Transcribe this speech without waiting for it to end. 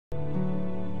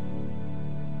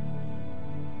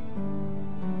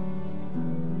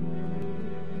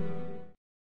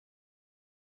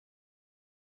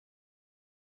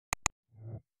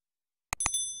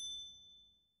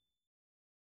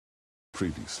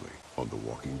Previously on The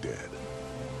Walking Dead.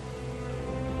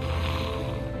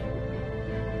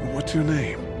 What's your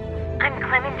name? I'm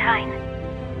Clementine.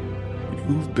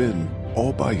 You've been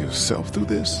all by yourself through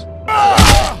this?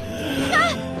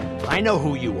 I know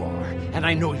who you are, and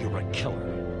I know you're a killer.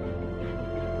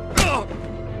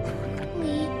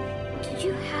 Lee, did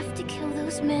you have to kill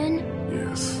those men?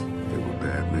 Yes, they were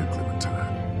bad men,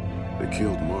 Clementine. They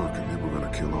killed Mark and they were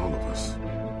gonna kill all of us.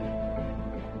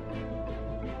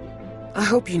 I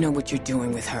hope you know what you're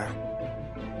doing with her.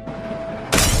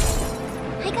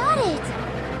 I got it!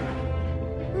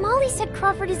 Molly said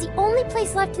Crawford is the only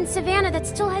place left in Savannah that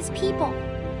still has people.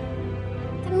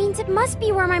 That means it must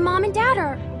be where my mom and dad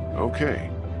are. Okay,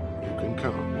 you can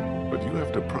come, but you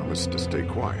have to promise to stay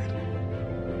quiet.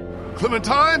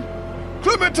 Clementine?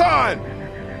 Clementine!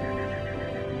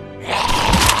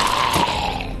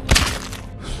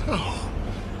 No.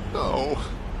 No.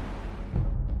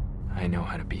 I know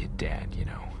how to be a dad, you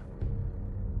know.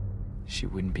 She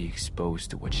wouldn't be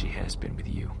exposed to what she has been with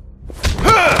you.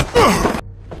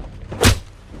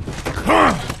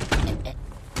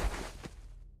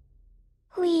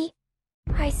 Lee,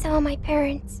 I saw my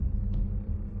parents.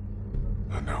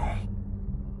 No.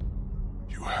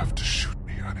 You have to shoot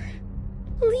me, honey.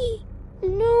 Lee,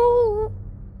 no.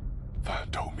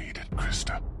 Don't mean it,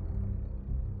 Krista.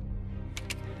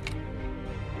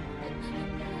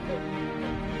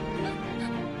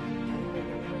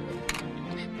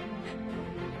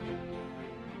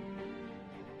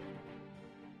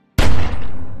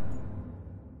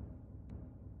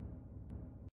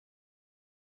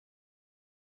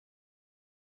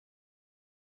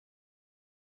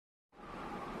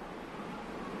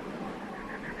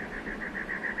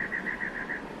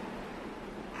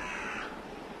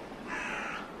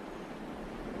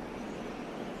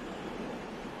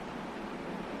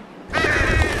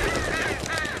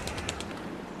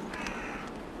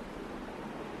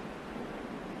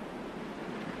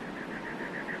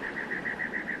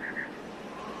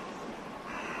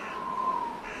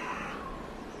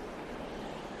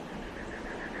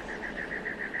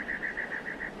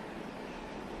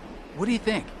 What do you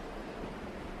think?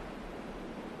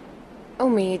 Oh,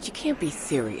 Mage, you can't be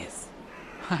serious.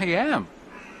 I am.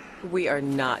 We are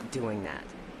not doing that.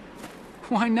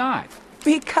 Why not?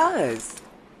 Because.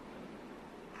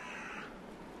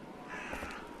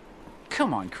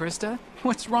 Come on, Krista.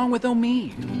 What's wrong with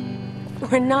Omid?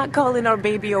 We're not calling our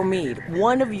baby Omid.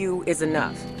 One of you is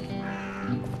enough.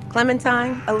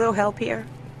 Clementine, a little help here?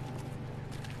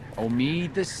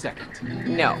 Omid the second.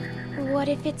 No. What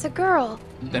if it's a girl?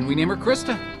 Then we name her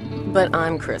Krista. But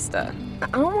I'm Krista. I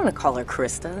don't want to call her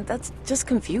Krista. That's just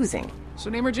confusing. So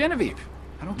name her Genevieve.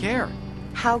 I don't care.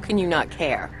 How can you not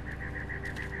care?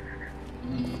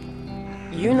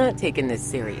 You're not taking this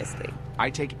seriously. I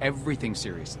take everything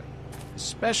seriously.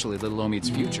 Especially little Omid's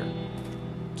future.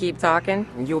 Keep talking,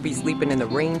 and you'll be sleeping in the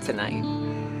rain tonight.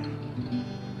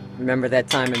 Remember that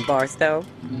time in Barstow?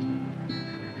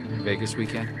 Vegas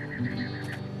weekend.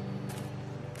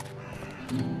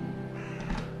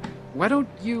 Why don't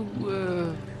you,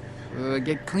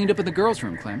 get cleaned up in the girls'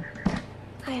 room, Clem?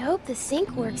 I hope the sink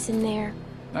works in there.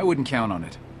 I wouldn't count on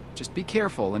it. Just be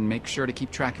careful and make sure to keep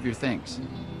track of your things.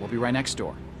 We'll be right next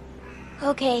door.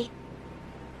 Okay.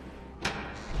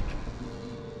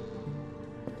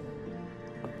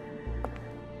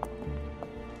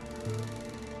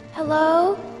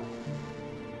 Hello?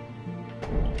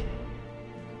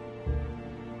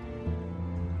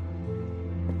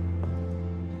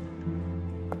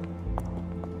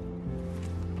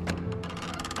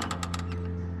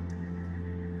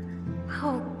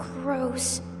 Oh,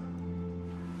 gross.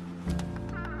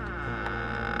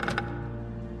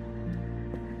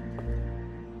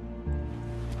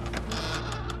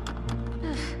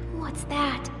 Ugh, what's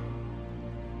that?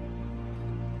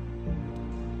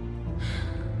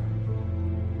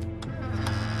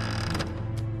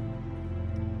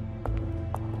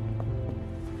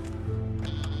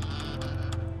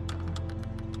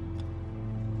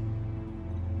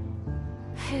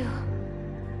 Phew.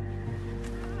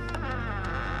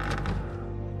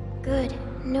 Good,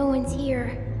 no one's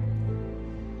here.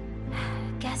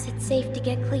 Guess it's safe to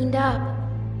get cleaned up.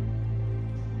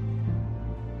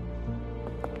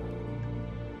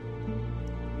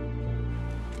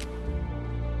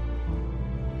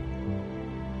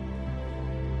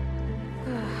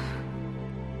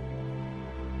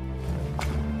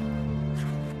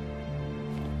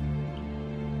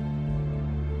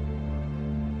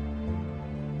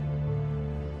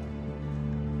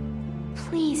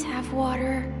 Please have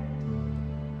water.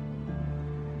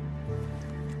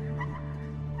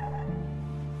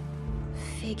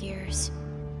 Figures.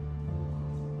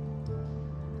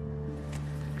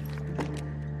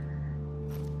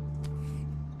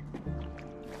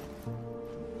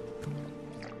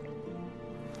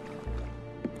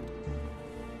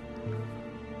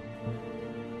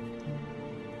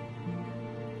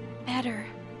 better.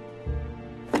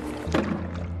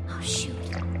 Oh, shoot.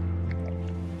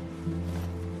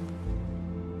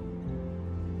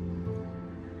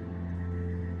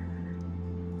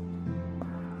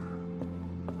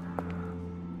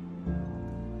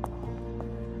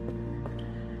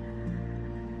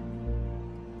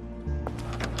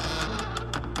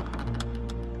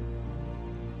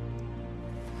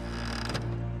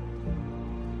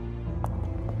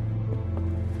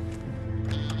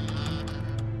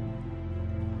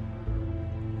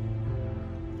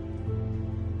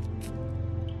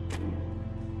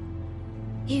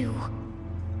 Ew.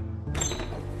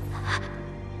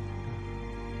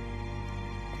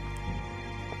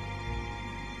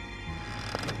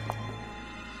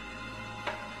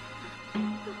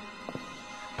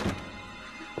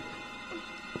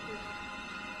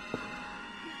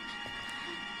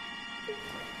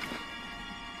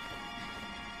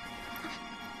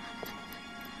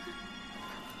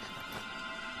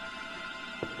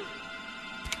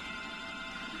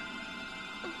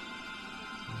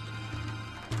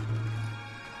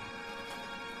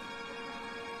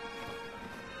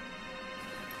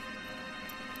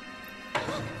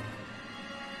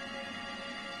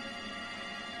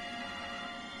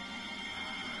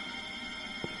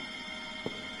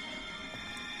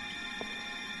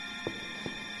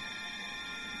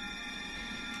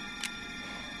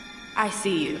 I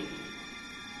see you.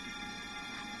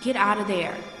 Get out of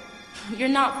there. You're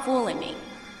not fooling me.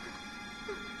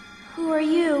 Who are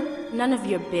you? None of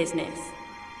your business.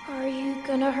 Are you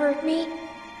gonna hurt me?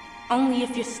 Only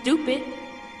if you're stupid.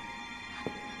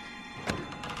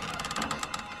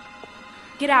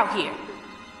 Get out here.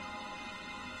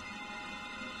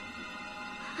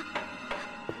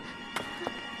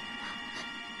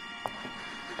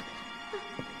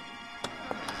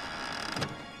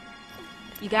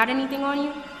 You got anything on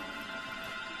you?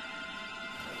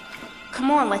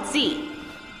 Come on, let's see.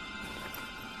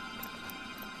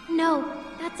 No,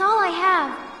 that's all I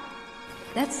have.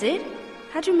 That's it?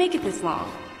 How'd you make it this long?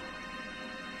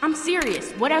 I'm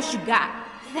serious. What else you got?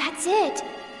 That's it.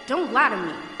 Don't lie to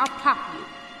me. I'll pop you.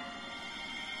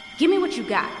 Give me what you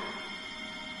got.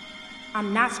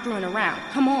 I'm not screwing around.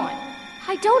 Come on.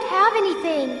 I don't have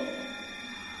anything.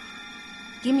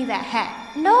 Give me that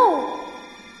hat. No.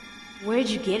 Where'd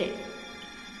you get it?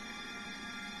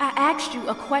 I asked you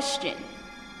a question.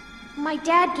 My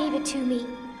dad gave it to me.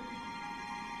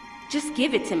 Just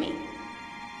give it to me.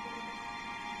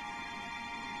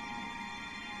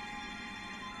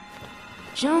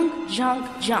 Junk,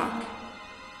 junk, junk.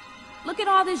 Look at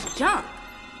all this junk.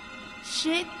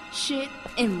 Shit, shit,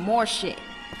 and more shit.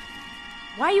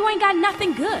 Why you ain't got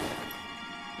nothing good?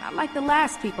 Not like the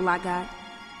last people I got.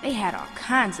 They had all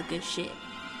kinds of good shit.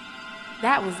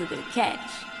 That was a good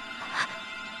catch.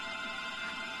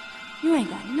 You ain't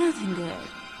got nothing good.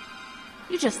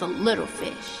 You just a little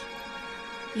fish.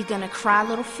 You gonna cry,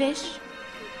 little fish?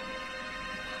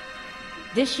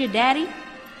 This your daddy?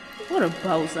 What a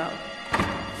bozo.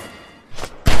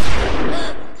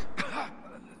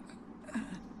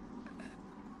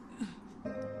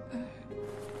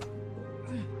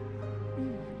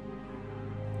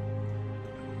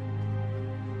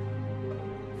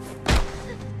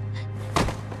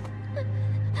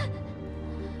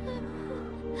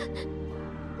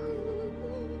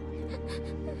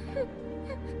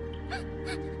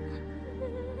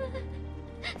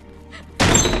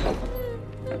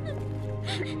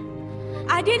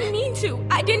 I didn't mean to.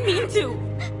 I didn't mean to.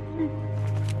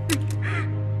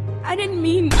 I didn't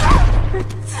mean.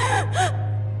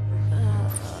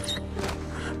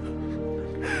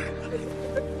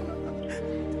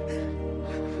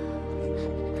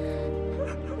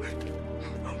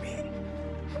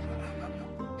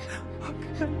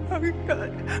 Oh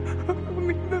God.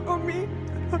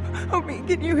 Homie,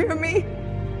 can you hear me?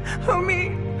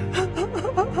 Homie.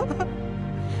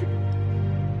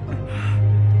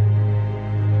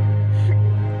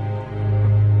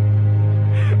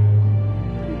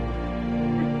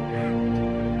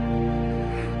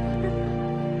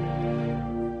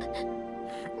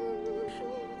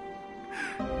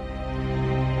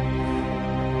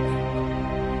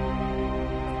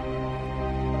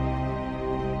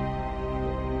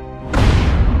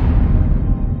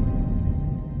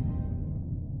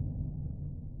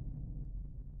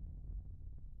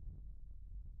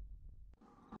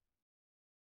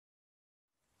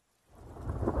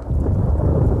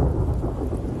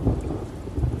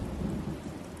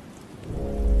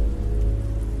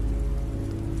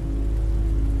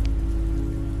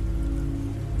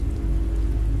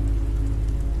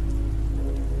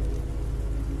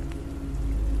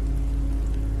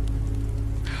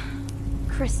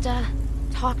 Krista,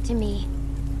 talk to me.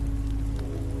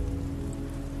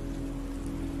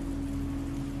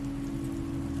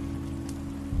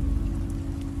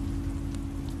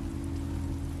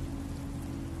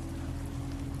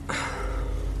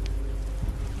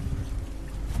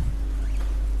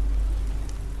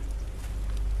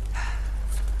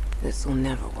 This'll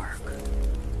never work.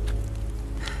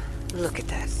 Look at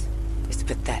this. It's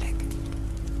pathetic.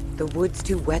 The wood's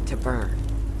too wet to burn.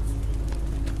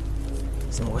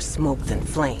 It's more smoke than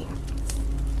flame.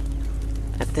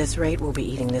 At this rate, we'll be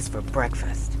eating this for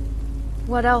breakfast.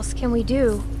 What else can we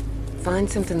do? Find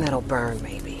something that'll burn,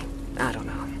 maybe. I don't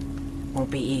know.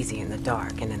 Won't be easy in the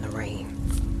dark and in the rain.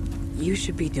 You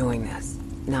should be doing this,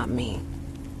 not me.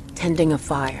 Tending a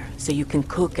fire so you can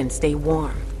cook and stay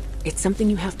warm. It's something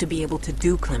you have to be able to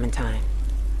do, Clementine.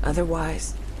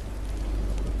 Otherwise...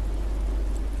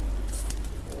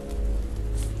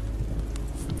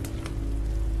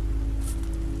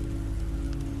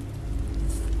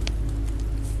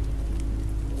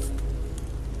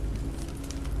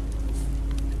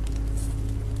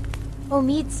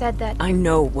 Omid said that... I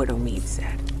know what Omid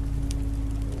said.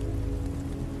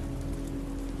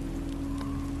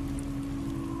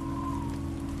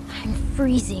 I'm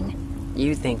freezing.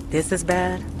 You think this is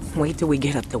bad? Wait till we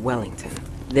get up to Wellington.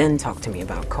 Then talk to me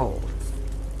about cold.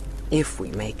 If we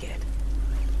make it.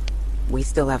 We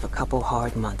still have a couple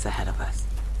hard months ahead of us.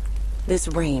 This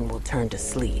rain will turn to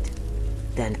sleet,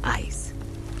 then ice,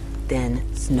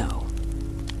 then snow.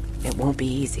 It won't be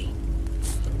easy.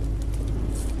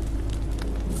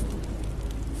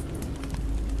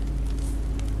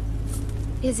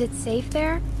 Is it safe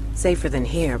there? Safer than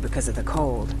here because of the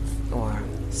cold, or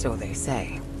so they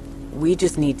say. We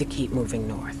just need to keep moving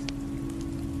north.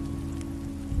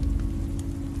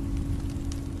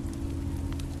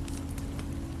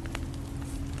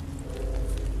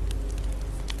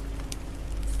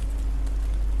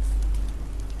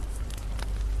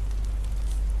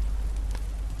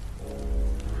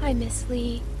 I miss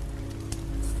Lee.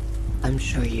 I'm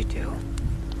sure you do.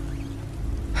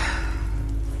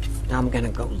 I'm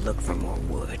gonna go look for more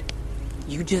wood.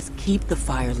 You just keep the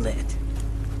fire lit.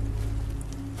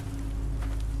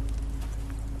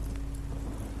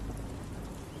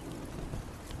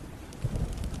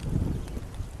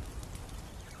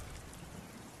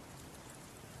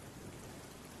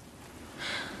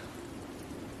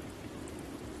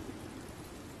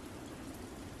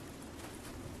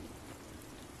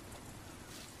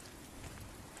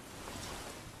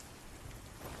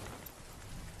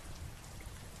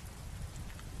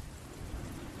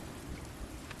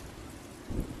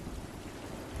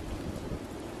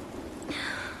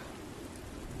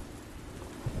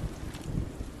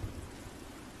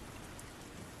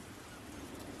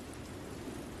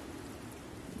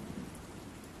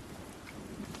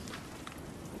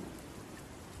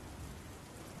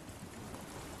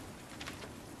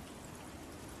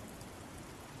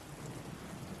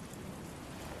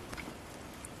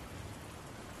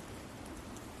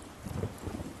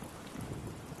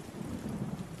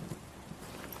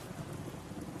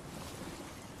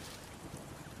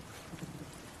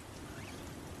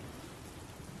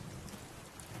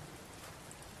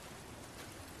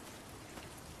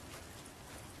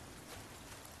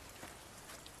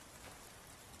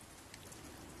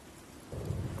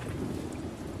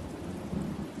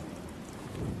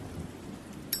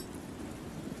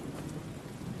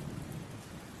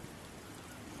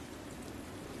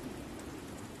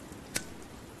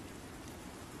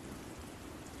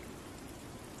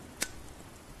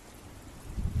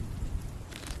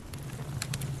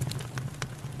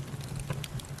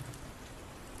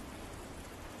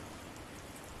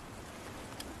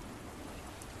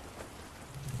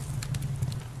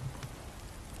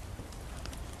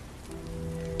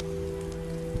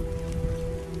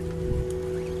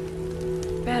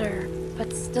 Better,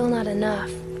 but still not enough.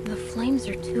 The flames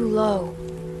are too low.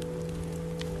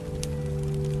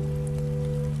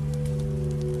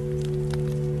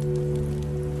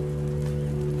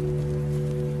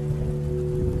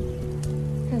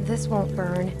 This won't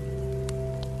burn.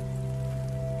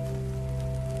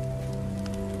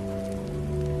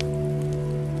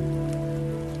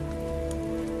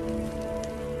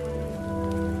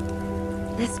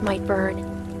 This might burn.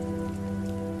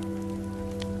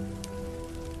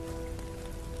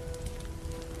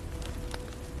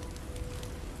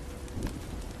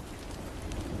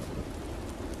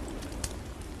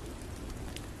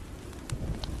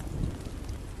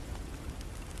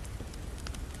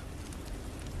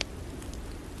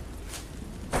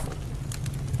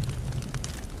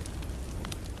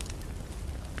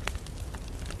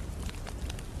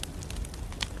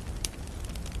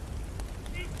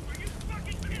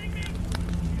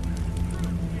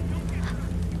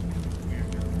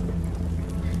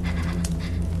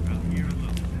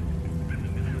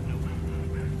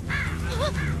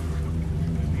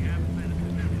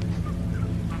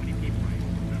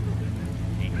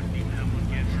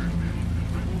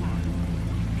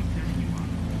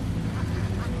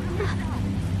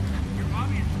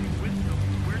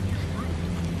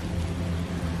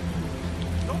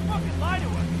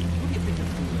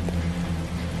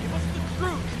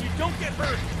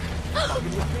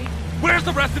 Where's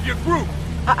the rest of your group?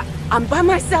 I'm by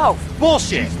myself.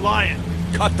 Bullshit! She's lying.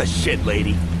 Cut the shit,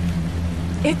 lady.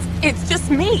 It's just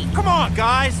me. Come on,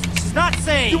 guys. She's not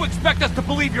sane. You expect us to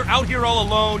believe you're out here all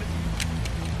alone?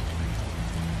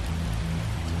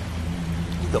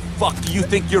 Who the fuck do you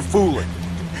think you're fooling?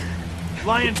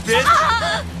 Lying bitch?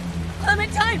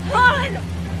 Clementine, run!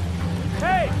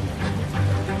 Hey!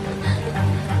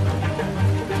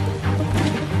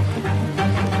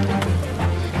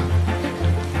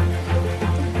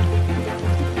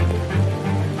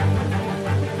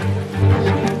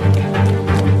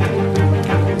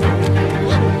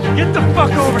 Get the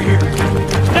fuck over here!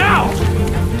 Now!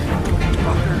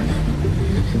 Fucker.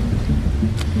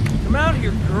 Come out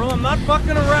here, girl. I'm not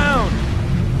fucking around.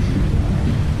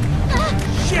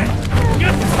 Shit!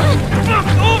 Get the fuck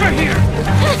over here!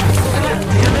 God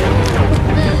damn it!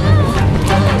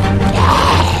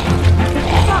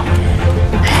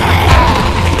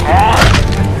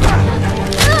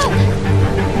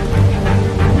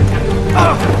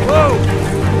 Whoa!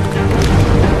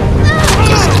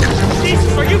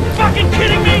 Jesus, are you fucking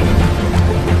kidding me?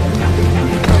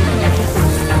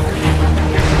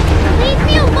 Leave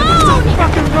me alone! Stop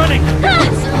fucking running!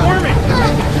 It's squirming!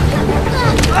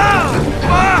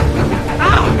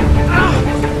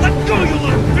 Let go, you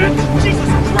little bitch! Jesus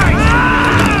Christ!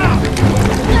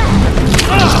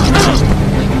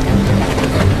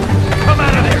 Come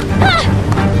out of there!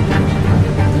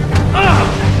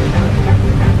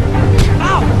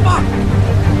 Ow, fuck!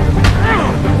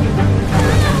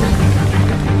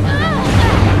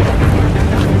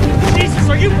 Jesus,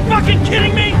 are you fucking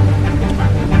kidding me?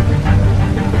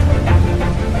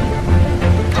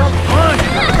 Come on!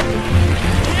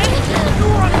 You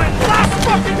were on my last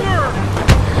fucking nerve!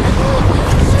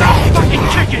 Stop fucking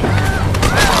kicking!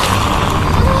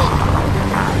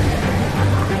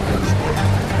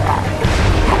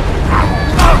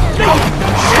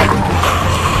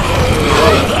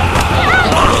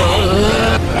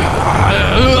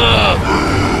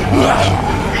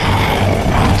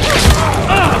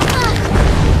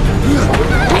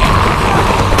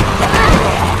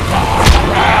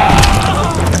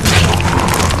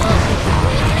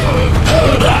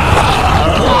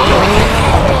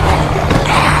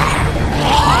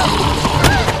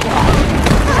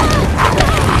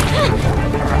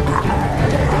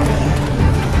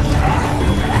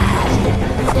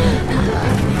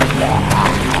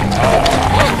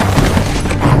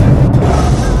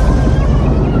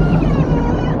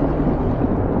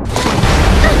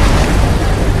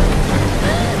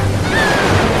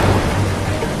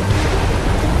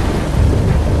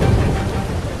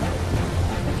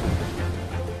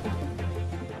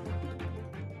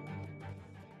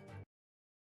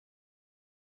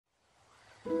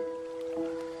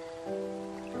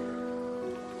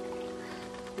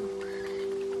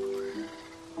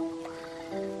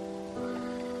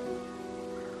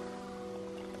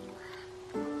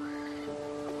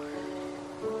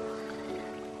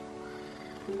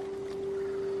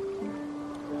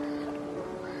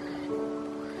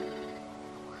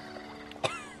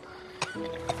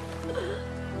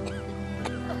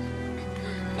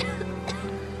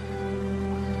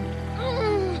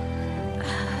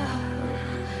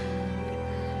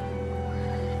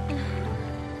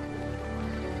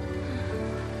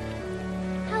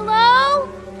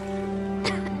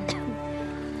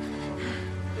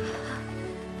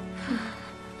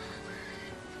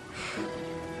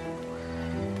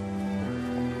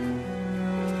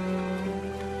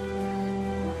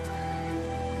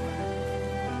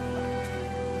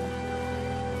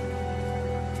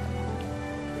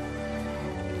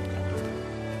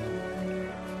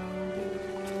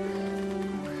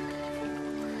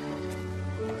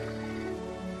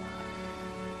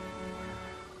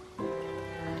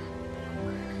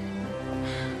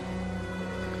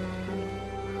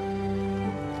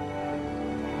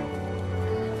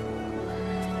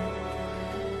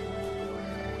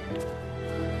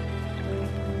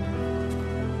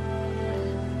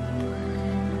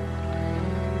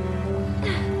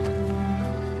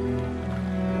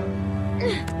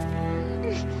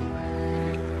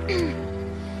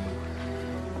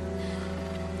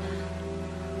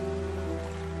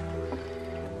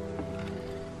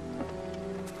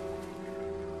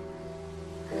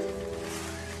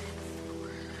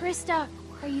 Krista,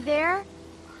 are you there?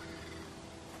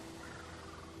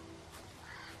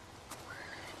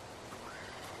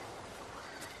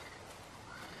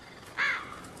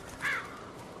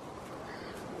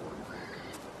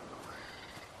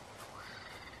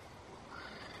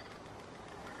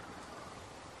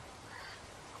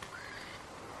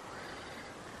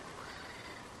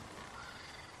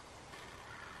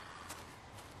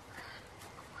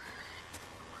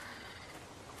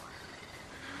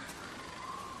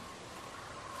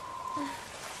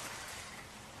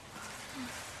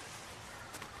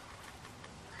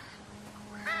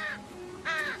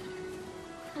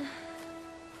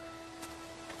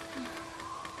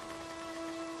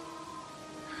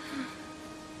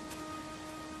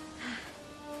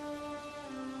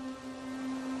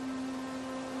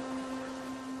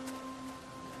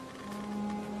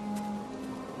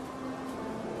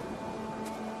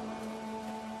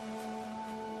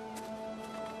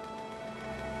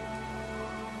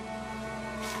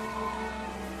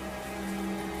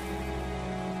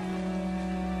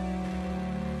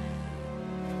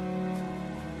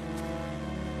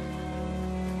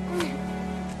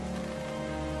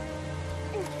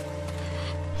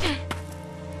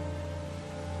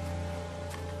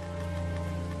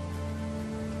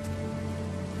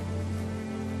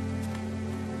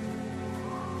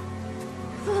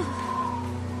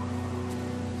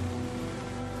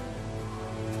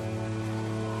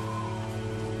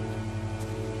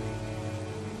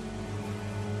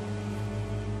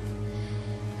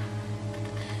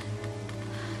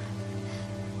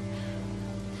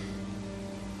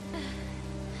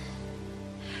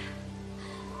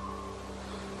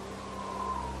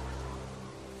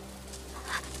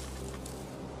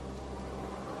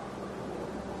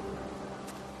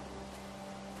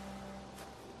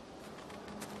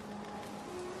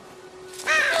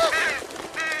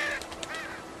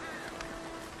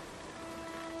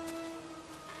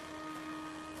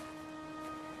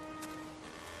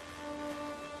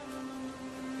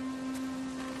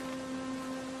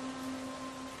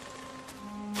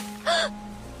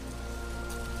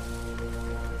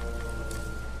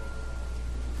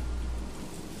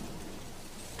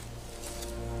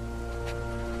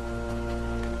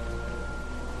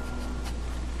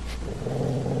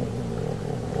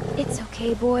 It's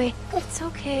okay, boy. It's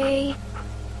okay.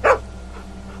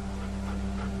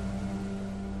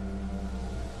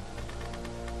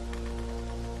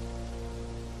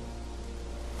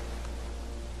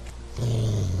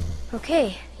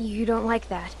 Okay, you don't like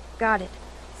that. Got it.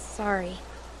 Sorry.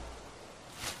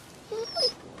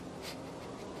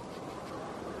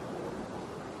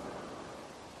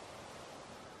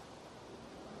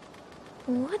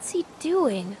 What's he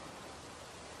doing?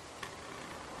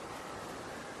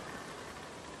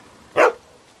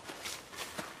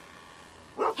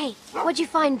 Hey, what'd you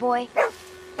find, boy?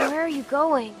 Where are you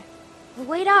going?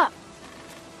 Wait up!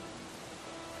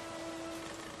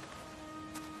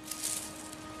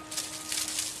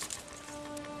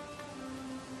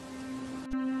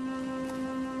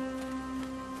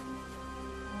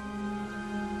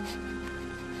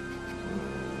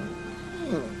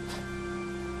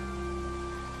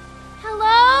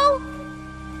 Hello?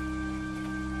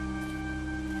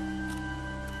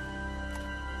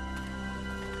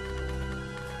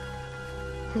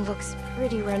 Looks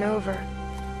pretty run over,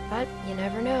 but you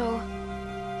never know.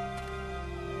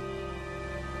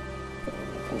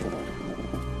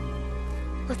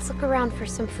 Let's look around for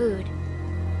some food.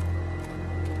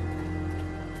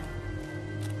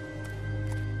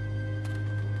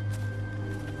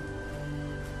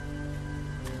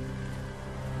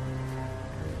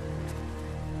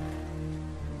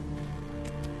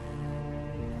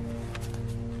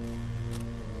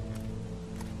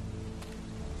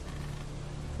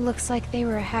 Looks like they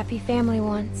were a happy family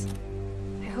once.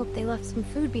 I hope they left some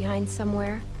food behind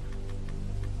somewhere.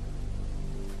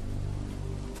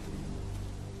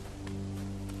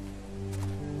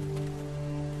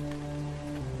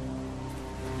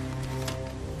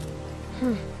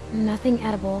 Nothing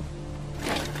edible.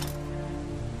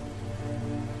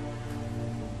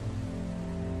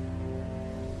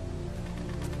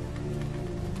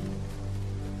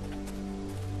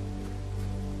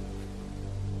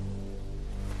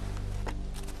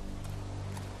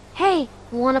 Hey,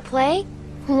 wanna play?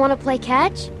 Wanna play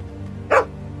catch?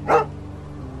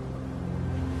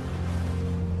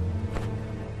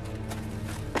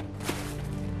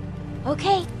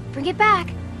 Okay, bring it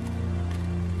back.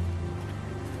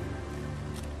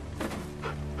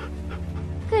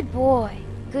 Good boy,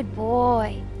 good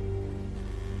boy.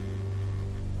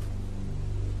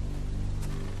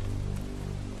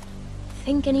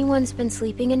 Think anyone's been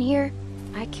sleeping in here?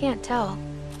 I can't tell.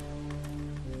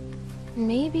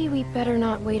 Maybe we better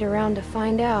not wait around to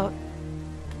find out.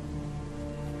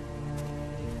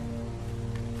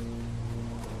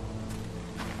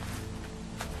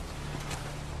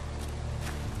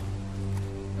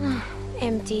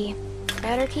 Empty.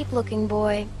 Better keep looking,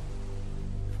 boy.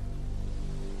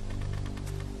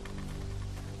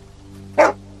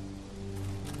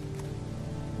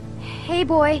 Hey,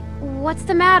 boy. What's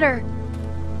the matter?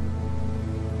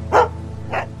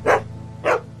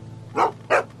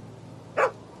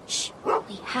 Shh.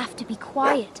 We have to be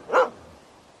quiet.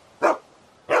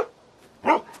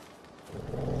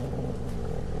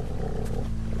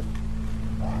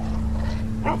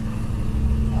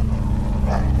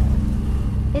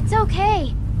 It's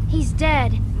okay. He's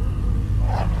dead.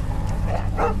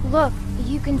 Look,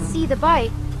 you can see the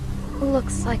bite.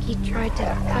 Looks like he tried to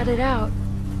cut it out.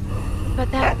 But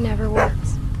that never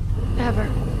works. Ever.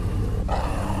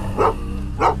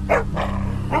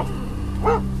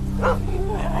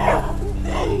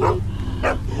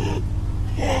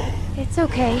 It's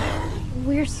okay.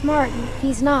 We're smart, and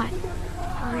he's not.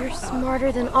 We're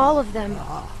smarter than all of them.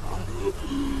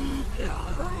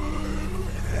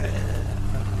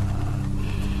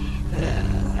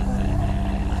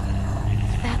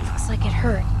 That looks like it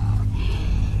hurt.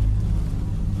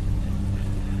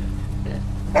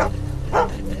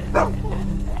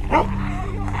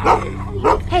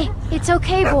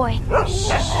 okay, boy.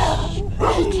 Shh.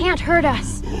 He can't hurt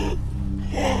us.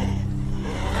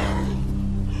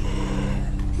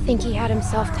 Think he had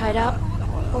himself tied up?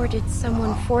 Or did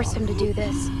someone force him to do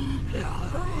this?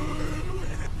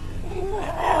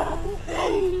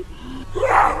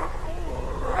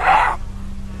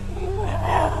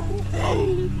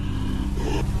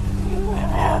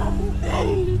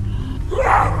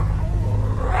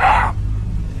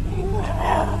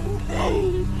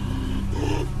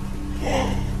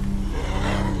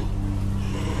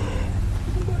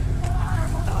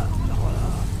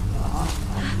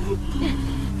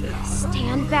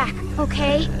 Stand back,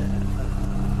 okay?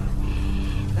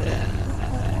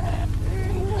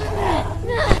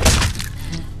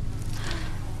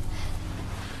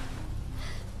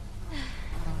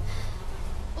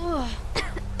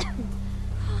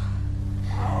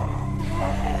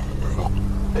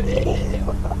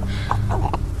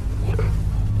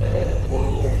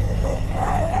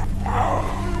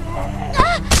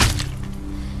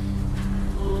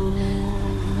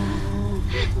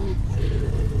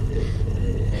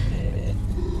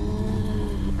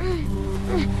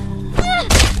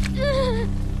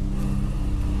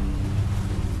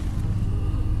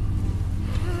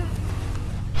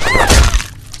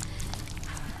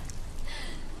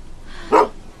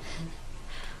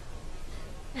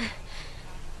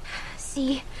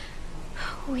 See,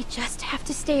 we just have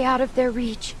to stay out of their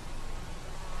reach.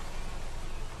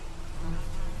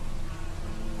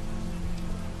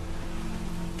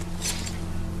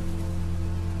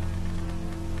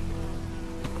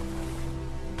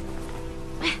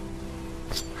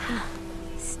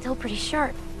 Still pretty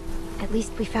sharp. At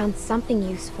least we found something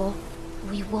useful.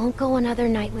 We won't go another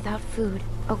night without food,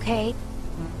 okay?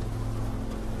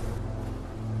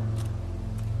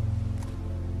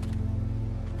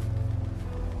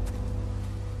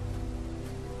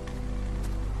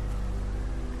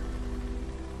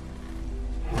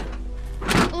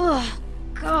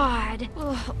 God.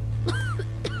 Ugh.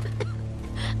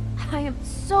 I am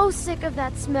so sick of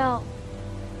that smell.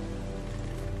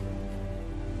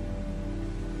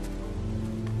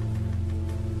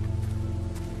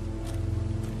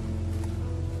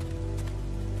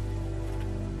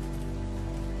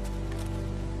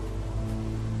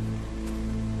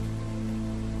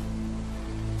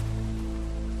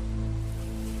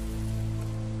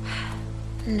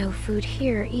 No food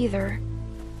here either.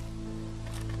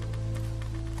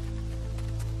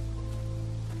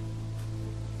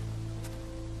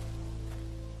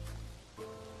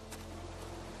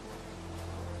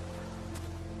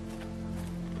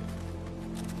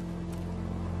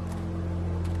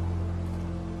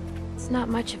 Not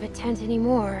much of a tent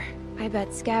anymore. I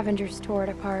bet scavengers tore it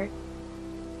apart.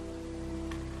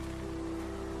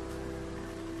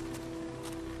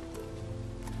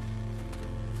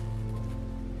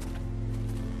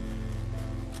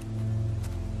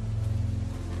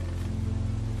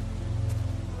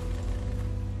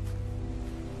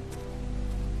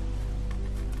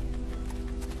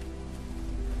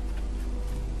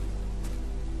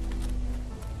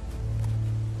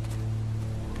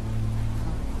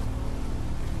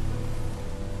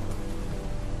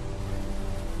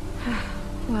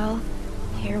 Well,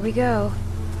 here we go.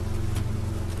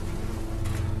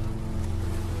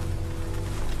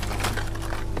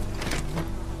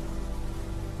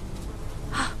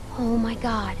 Oh my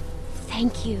God,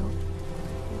 thank you.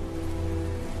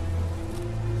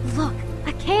 Look,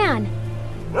 a can!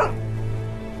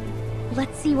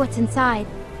 Let's see what's inside.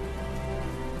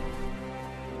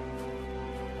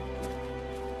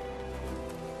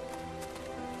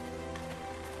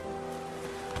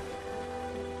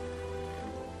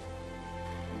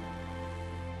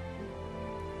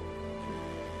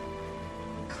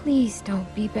 Please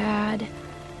don't be bad.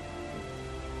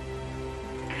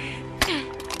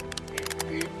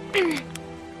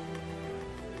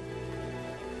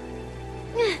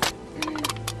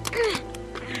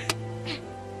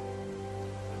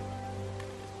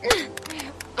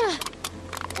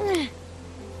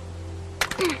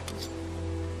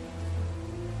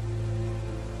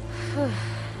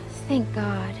 Thank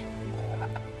God.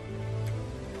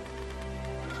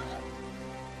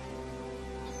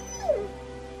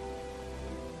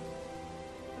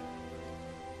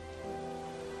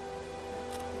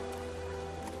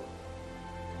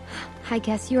 I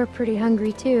guess you're pretty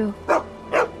hungry too.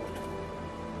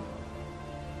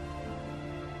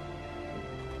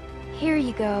 Here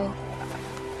you go.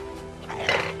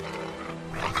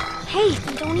 Hey,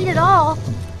 you don't eat it all.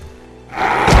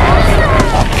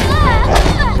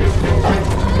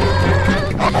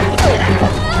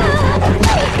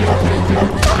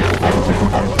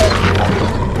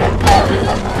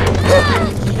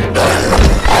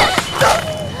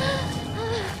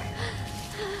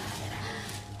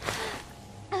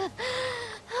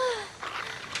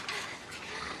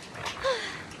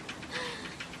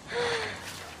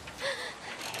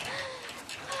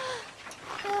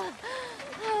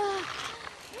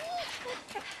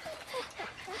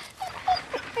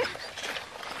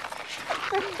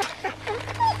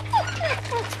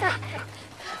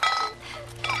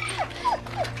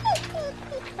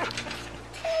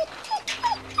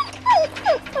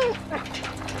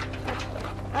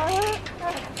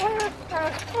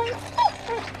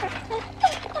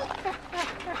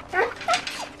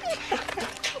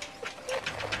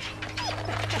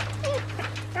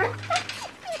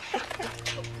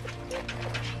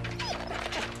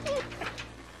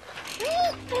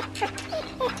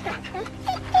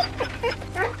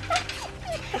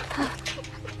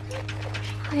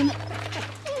 Clem.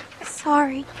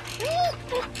 Sorry.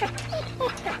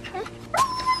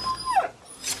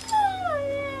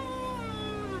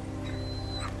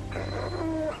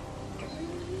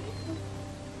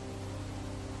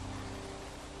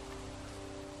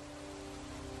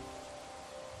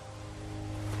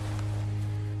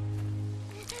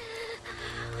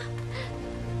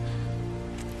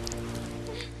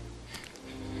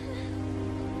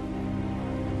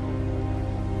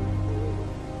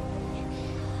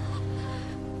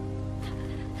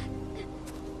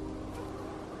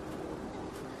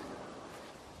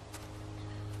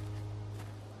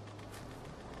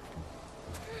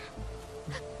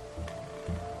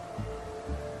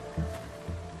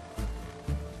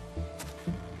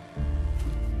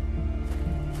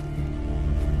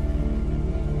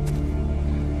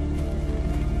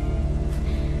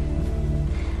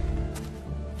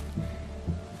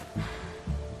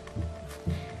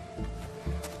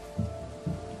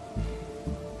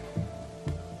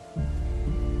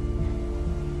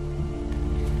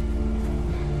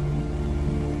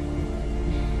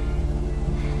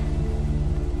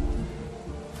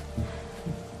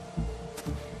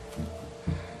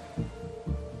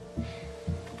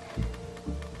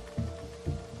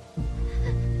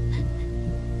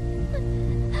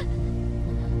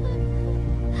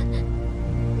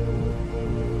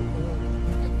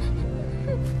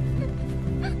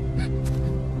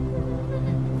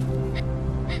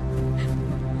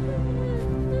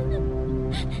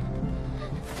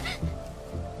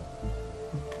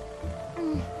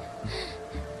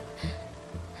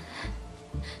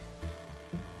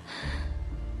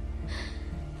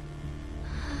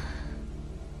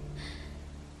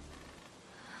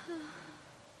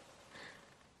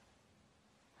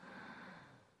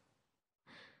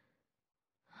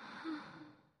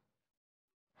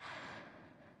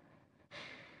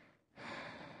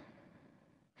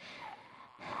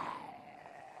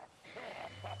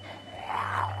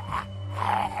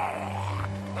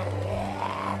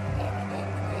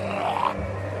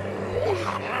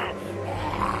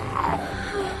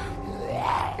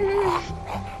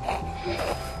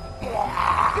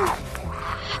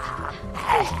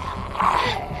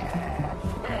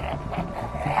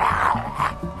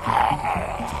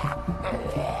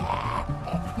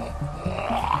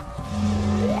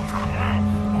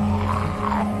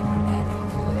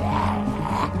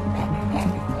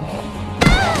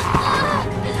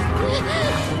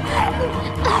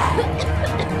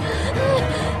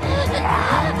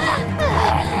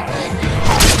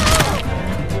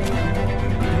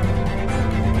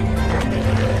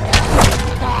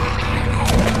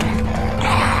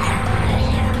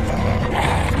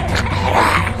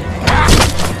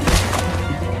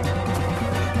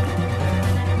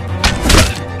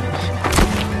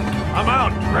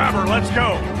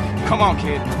 Come on,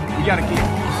 kid. We gotta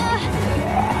get.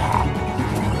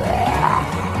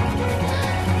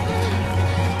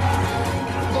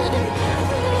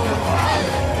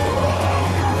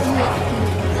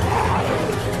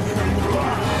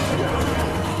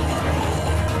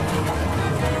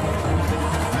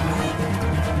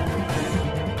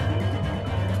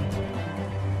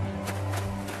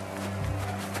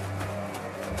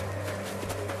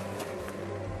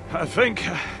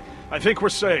 I think we're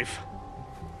safe.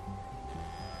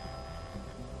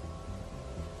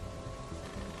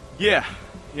 Yeah,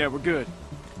 we're good.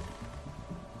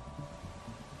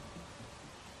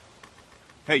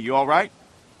 Hey, you all right?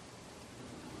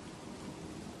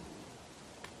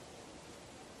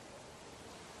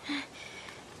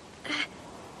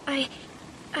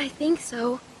 I think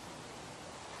so.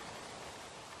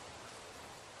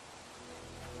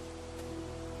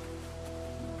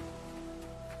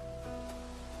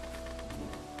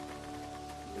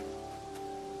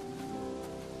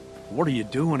 What are you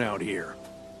doing out here?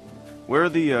 Where are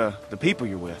the people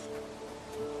you're with?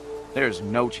 There's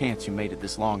no chance you made it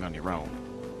this long on your own.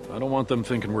 I don't want them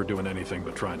thinking we're doing anything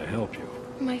but trying to help you.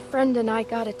 My friend and I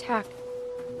got attacked.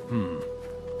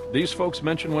 These folks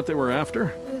mention what they were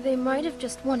after? They might have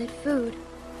just wanted food.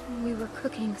 We were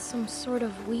cooking some sort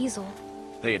of weasel.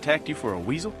 They attacked you for a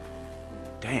weasel?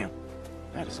 Damn,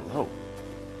 that is low.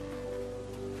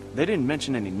 They didn't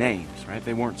mention any names, right?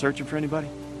 They weren't searching for anybody?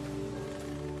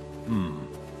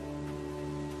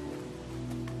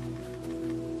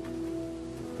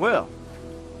 Well,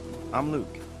 I'm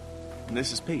Luke, and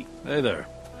this is Pete. Hey there.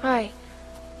 Hi,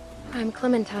 I'm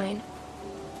Clementine.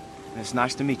 It's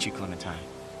nice to meet you, Clementine.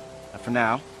 For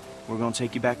now, we're gonna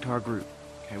take you back to our group.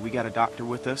 Okay, we got a doctor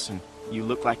with us, and you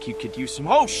look like you could use some—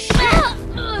 Oh, shit!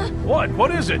 What?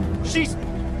 What is it? She's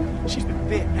been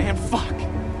bit, man. Fuck.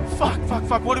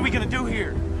 What are we gonna do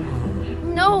here?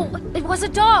 No, it was a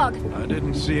dog. I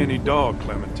didn't see any dog,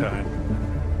 Clementine.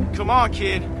 Come on,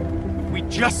 kid. We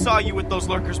just saw you with those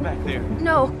lurkers back there.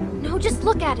 No, just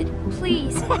look at it,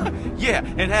 please. Yeah,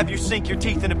 and have you sink your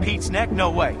teeth into Pete's neck? No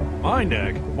way. My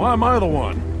neck? Why am I the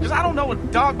one? Because I don't know a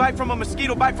dog bite from a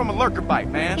mosquito bite from a lurker bite,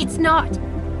 man. It's not.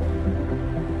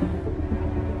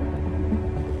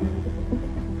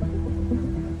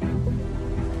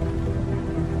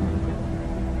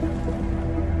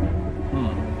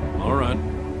 All right.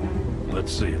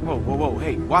 Let's see it. Whoa,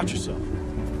 hey, watch yourself.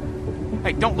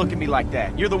 Hey, don't look at me like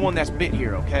that. You're the one that's bit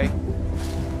here, okay?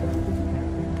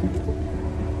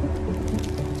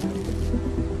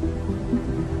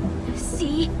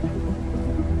 See?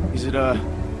 Is it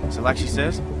like she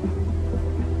says?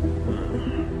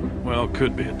 Well,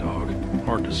 could be a dog.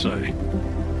 Hard to say.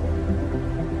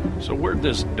 So where'd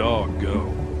this dog go?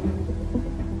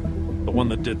 The one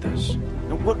that did this?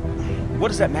 What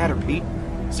does that matter, Pete?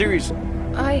 Seriously.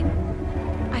 I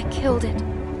killed it.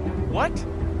 What?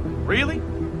 Really?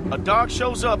 A dog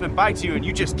shows up and bites you and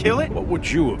you just kill it? What would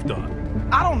you have done?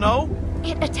 I don't know.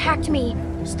 It attacked me.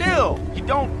 Still, you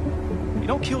don't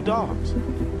kill dogs.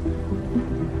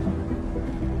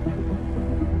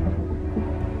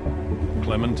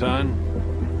 Clementine?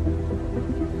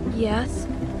 Yes?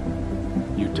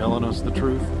 You telling us the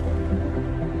truth?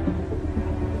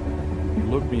 You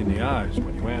looked me in the eyes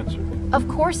when you answered. Of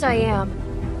course I am.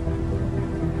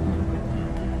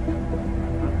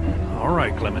 All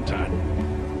right, Clementine.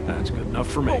 That's good enough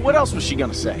for me. Well, what else was she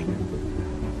gonna say?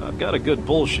 I've got a good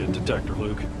bullshit detector,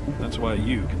 Luke. That's why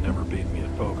you can never beat me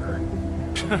at poker.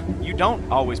 You don't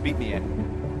always beat me at it.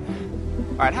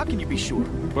 All right, how can you be sure?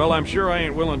 Well, I'm sure I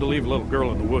ain't willing to leave a little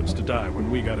girl in the woods to die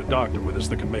when we got a doctor with us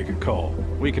that can make a call.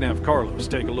 We can have Carlos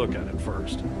take a look at it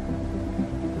first.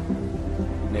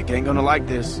 Nick ain't gonna like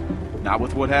this. Not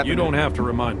with what happened. You don't have to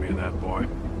remind me of that, boy.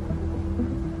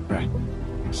 Right.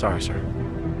 Sorry, sir.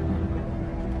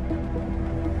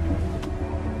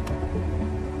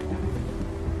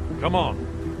 Come on.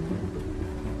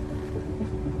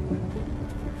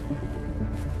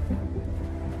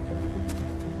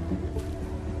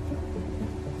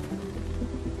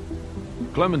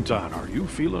 Clementine, are you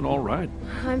feeling all right?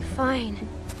 I'm fine.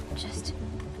 Just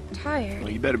tired.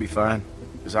 Well, you better be fine,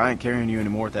 because I ain't carrying you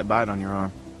anymore with that bite on your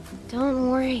arm.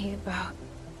 Don't worry about...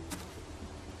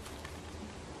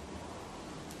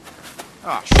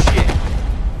 Oh, shit!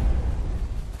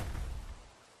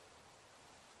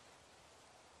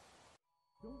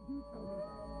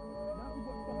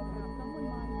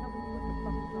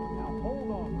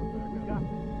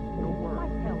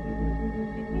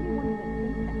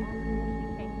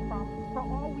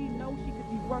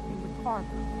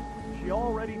 She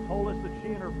already told us that she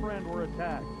and her friend were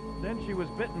attacked. Then she was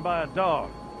bitten by a dog.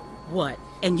 What?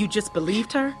 And you just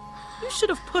believed her? You should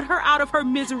have put her out of her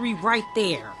misery right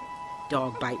there.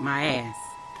 Dog bite my ass.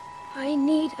 I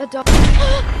need a dog.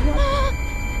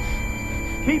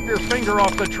 Keep your finger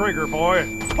off the trigger, boy.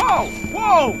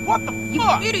 Whoa! What the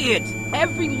fuck? You idiot!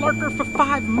 Every lurker for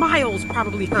 5 miles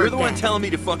probably heard You're the one that. telling me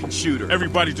to fucking shoot her.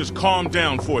 Everybody just calm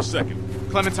down for a second.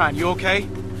 Clementine, you okay?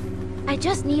 I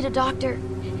just need a doctor.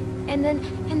 And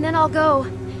then I'll go.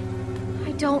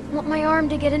 I don't want my arm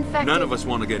to get infected. None of us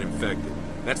want to get infected.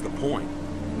 That's the point.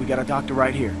 We got a doctor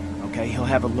right here, okay? He'll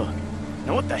have a look.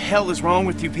 Now what the hell is wrong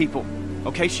with you people?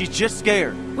 Okay, she's just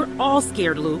scared. We're all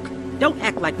scared, Luke. Don't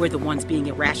act like we're the ones being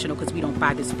irrational because we don't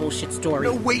buy this bullshit story.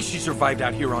 No way she survived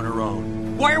out here on her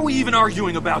own. Why are we even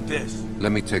arguing about this?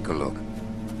 Let me take a look.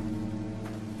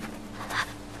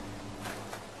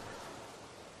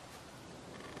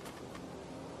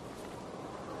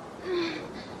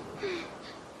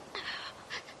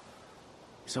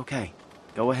 It's okay.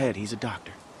 Go ahead, he's a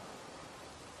doctor.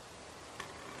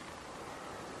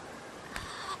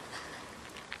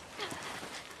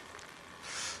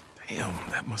 Damn,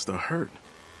 that must have hurt.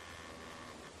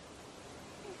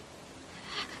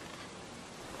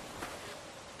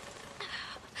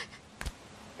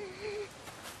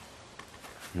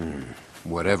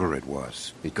 Whatever it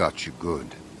was, it got you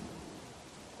good.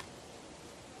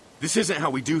 This isn't how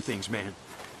we do things, man.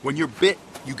 When you're bit,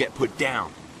 you get put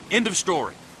down. End of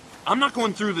story. I'm not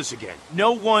going through this again.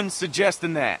 No one's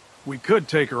suggesting that. We could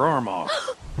take her arm off.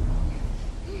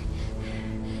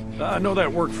 I know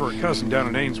that worked for a cousin down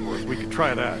in Ainsworth. We could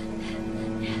try that.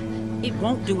 It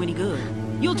won't do any good.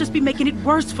 You'll just be making it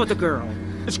worse for the girl.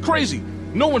 It's crazy.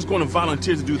 No one's going to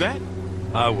volunteer to do that.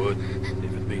 I would,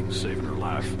 if it means saving her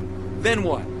life. Then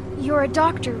what? You're a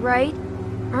doctor, right?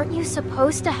 Aren't you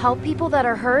supposed to help people that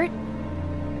are hurt?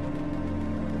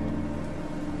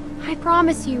 I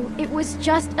promise you, it was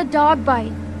just a dog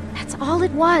bite. That's all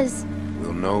it was.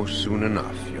 We'll know soon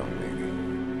enough, young lady.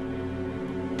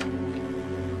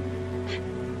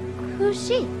 Who's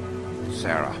she?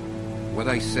 Sarah, what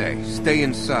I say, stay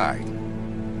inside.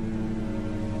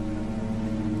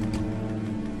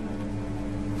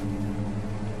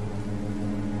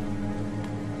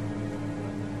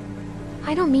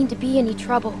 I don't mean to be any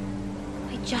trouble.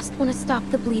 I just want to stop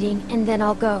the bleeding, and then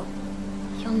I'll go.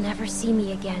 You'll never see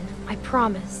me again, I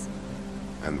promise.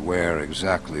 And where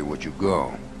exactly would you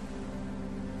go?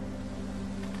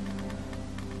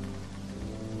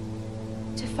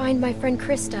 To find my friend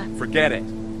Krista. Forget it.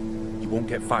 You won't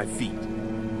get 5 feet.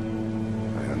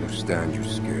 I understand you're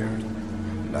scared.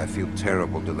 And I feel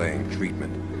terrible delaying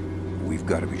treatment. We've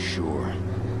got to be sure.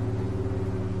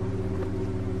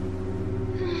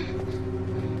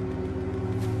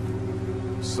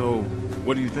 So,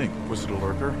 what do you think? Was it a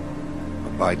lurker? A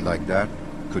bite like that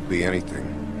could be anything.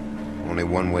 Only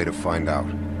one way to find out.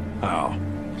 How?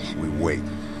 We wait.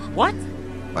 What?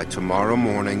 By tomorrow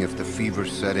morning, if the fever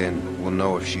set in, we'll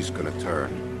know if she's gonna turn.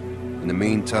 In the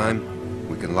meantime,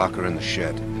 we can lock her in the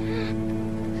shed.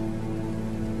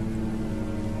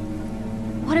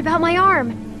 What about my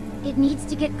arm? It needs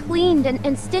to get cleaned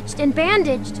and stitched and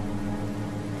bandaged.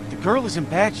 The girl is in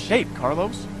bad shape,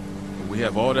 Carlos. We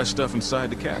have all that stuff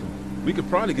inside the cabin. We could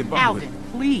probably get by with it.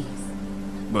 Alvin, please.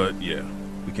 But yeah,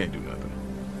 we can't do nothing.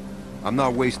 I'm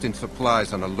not wasting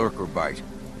supplies on a lurker bite.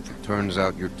 If it turns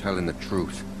out you're telling the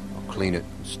truth, I'll clean it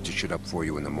and stitch it up for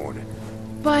you in the morning.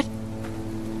 But...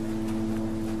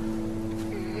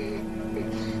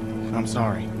 I'm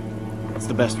sorry. It's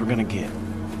the best we're gonna get.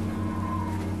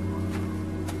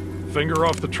 Finger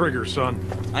off the trigger, son.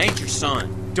 I ain't your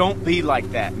son. Don't be like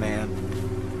that, man.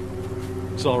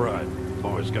 It's all right.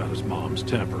 Boy's got his mom's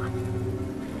temper.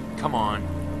 Come on.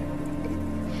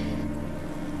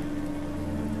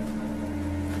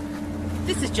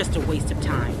 This is just a waste of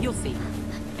time, you'll see.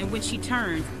 And when she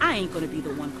turns, I ain't gonna be the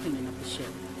one cleaning up the shit.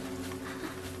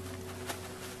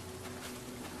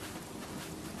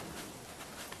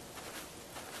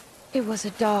 it was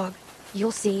a dog.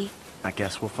 You'll see. I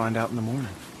guess we'll find out in the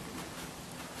morning.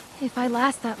 If I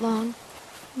last that long,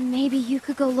 maybe you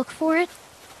could go look for it?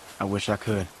 I wish I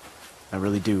could. I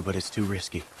really do, but it's too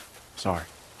risky. Sorry.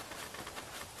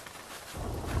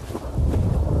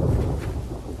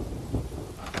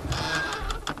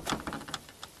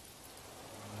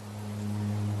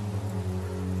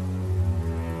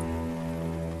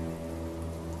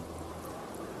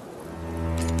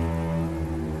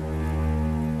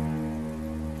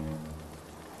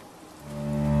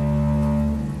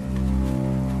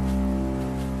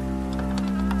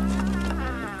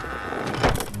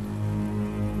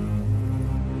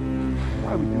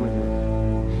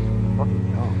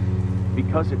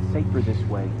 Because it's safer this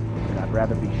way, and I'd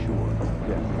rather be sure.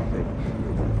 Yes,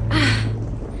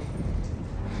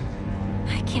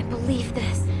 I can't believe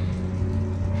this.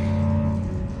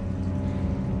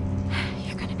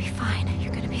 You're gonna be fine.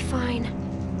 You're gonna be fine.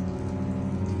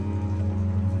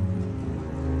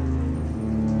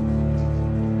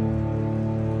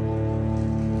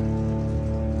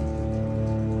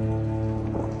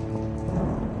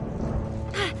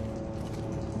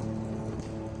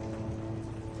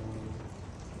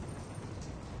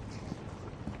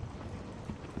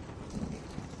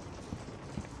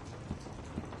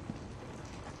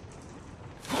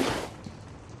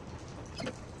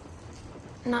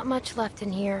 Not much left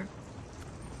in here.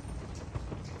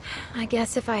 I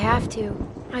guess if I have to,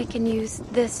 I can use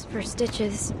this for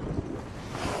stitches.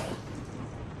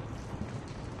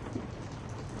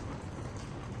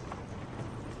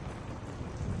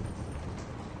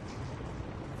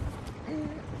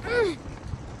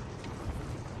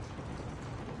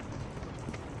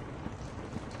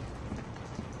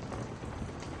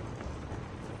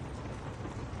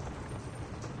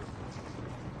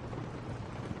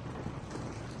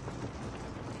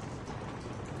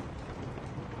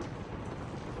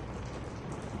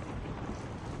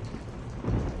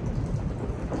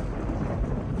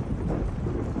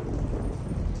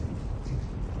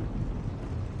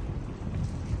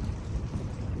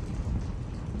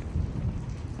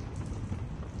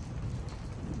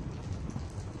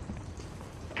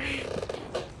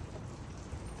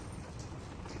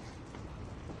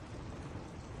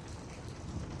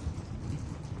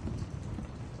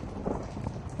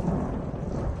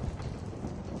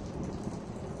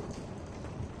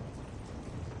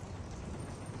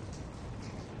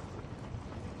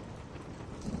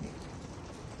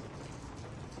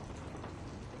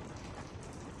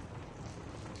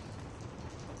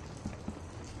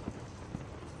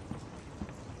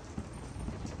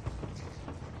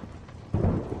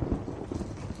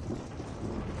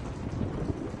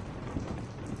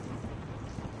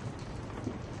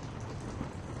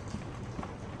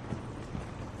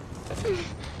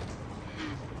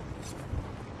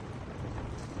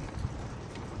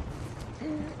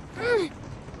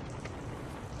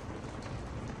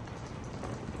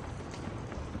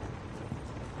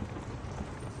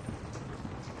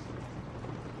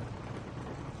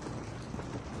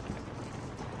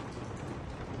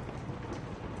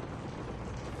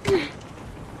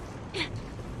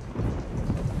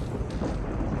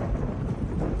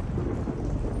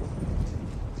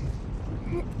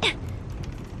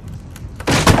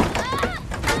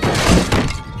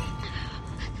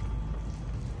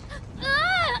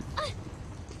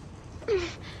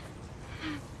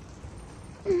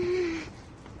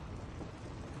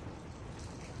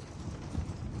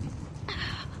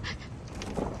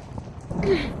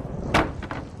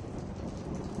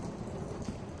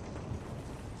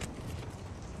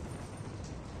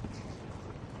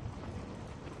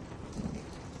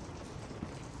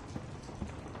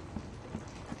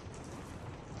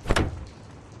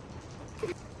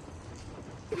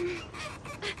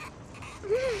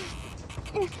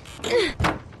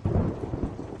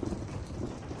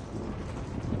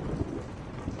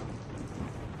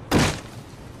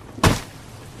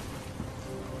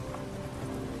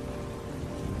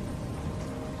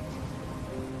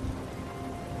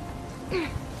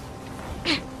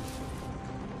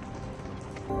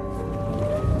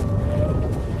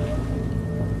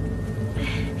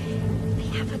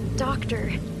 Doctor.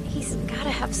 He's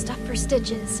gotta have stuff for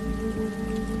stitches.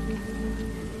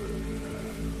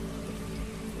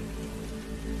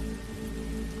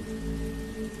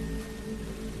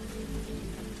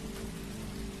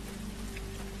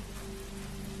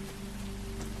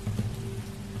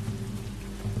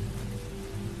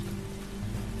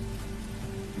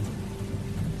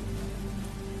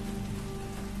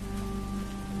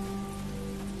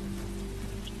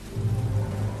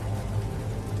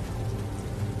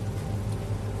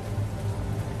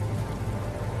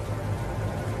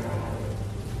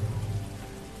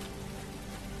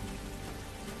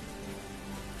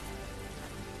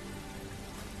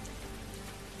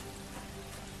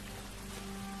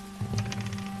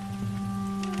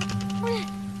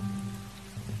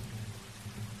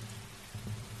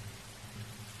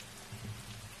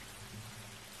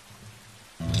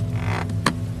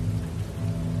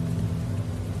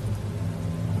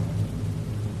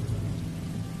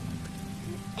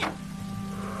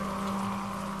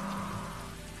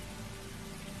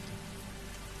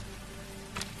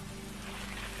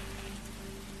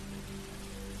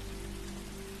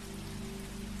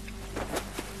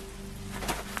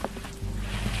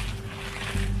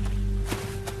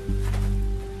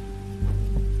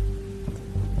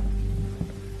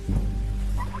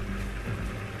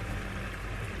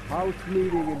 House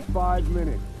meeting in 5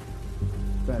 minutes.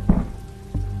 That's good.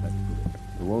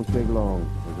 It won't take long.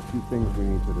 There's a few things we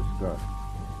need to discuss.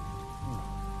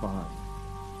 Fine.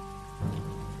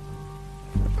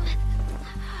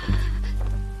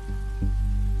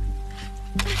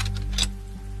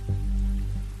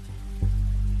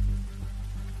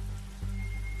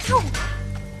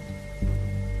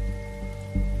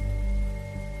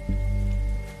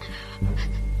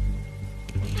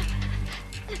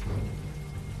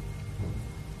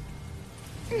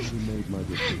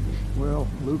 Well,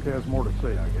 Luke has more to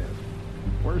say, I guess.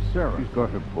 Where's Sarah? She's got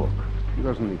her book. She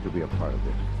doesn't need to be a part of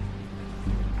this.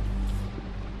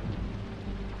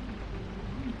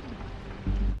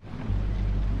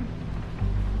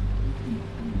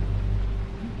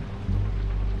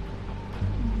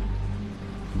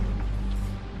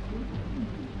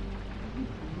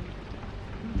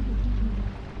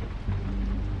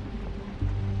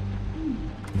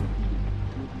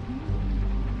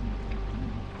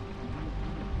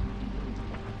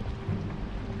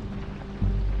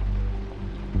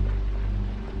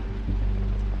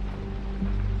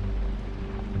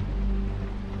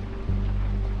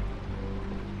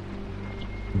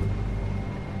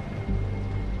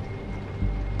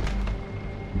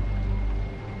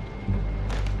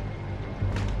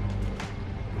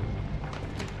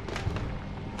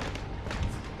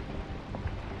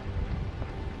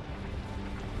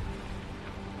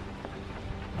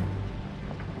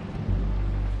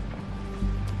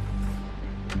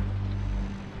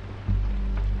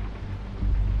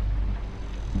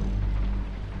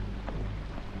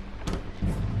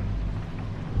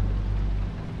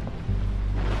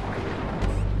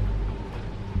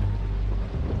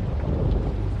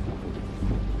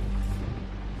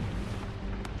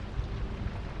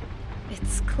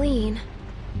 It's clean.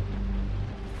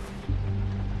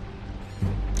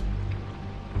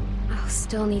 I'll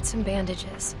still need some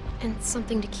bandages, and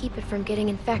something to keep it from getting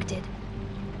infected.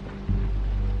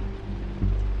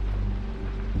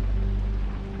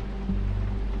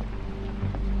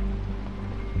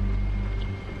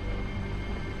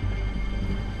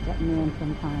 alone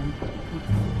sometimes.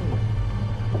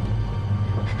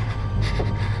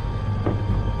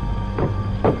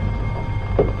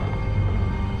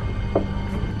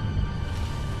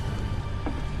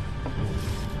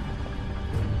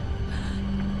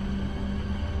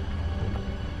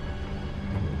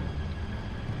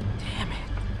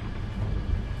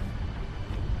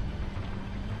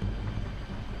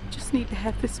 Need to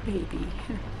have this baby.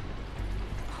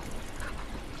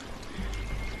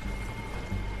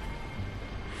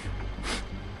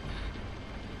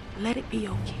 Let it be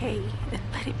okay, and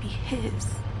let it be his.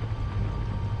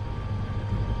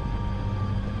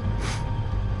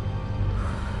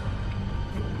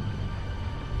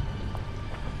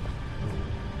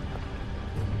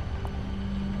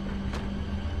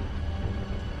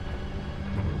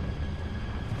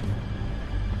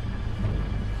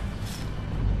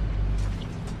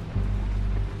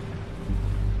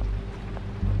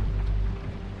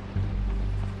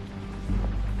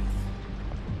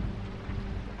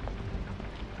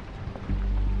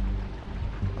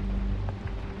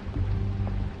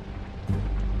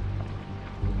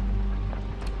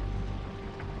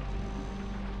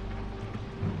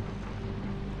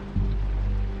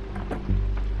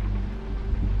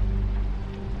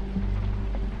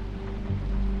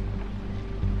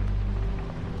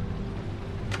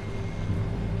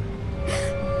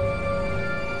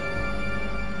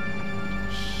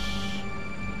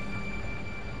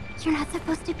 You're not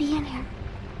supposed to be in here.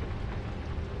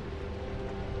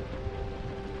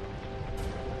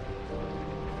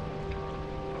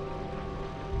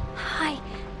 Hi.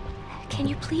 Can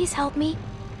you please help me?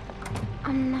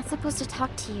 I'm not supposed to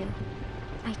talk to you.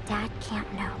 My dad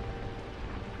can't know.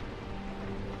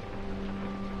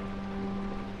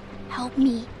 Help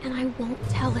me, and I won't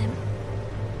tell him.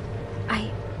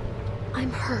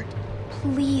 I'm hurt.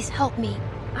 Please help me.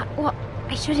 Well,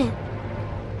 I shouldn't.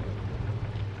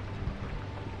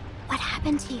 What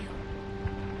happened to you?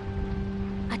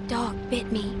 A dog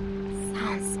bit me.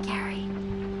 Sounds scary.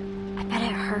 I bet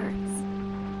it hurts.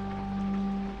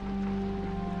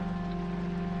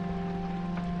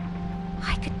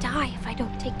 I could die if I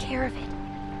don't take care of it.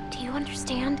 Do you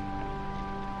understand?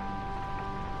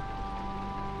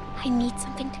 I need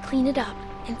something to clean it up,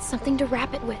 and something to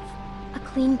wrap it with. A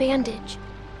clean bandage.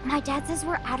 My dad says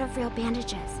we're out of real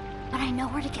bandages, but I know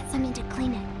where to get something to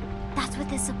clean it. That's what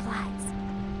this supplies.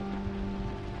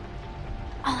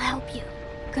 I'll help you.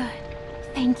 Good.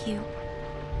 Thank you.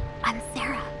 I'm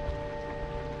Sarah.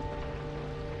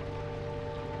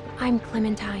 I'm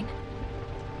Clementine.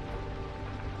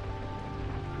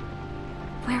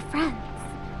 We're friends,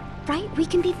 right? We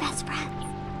can be best friends.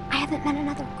 I haven't met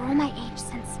another girl my age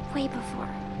since way before.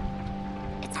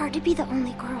 It's hard to be the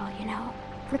only girl, you know?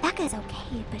 Rebecca's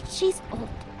okay, but she's old.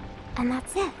 And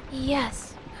that's it.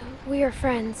 Yes, we are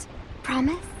friends.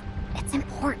 Promise? It's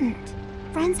important.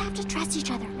 Friends have to trust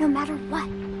each other, no matter what.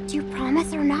 Do you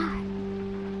promise or not?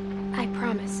 I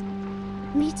promise.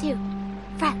 Me too.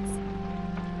 Friends.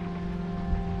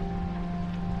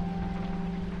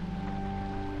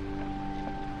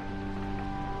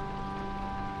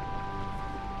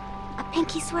 A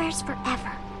pinky swears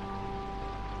forever.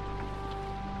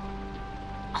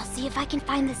 I'll see if I can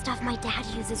find the stuff my dad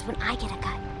uses when I get a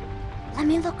cut. Let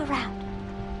me look around.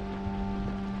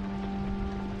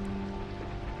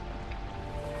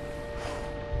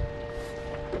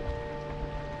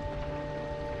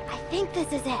 I think this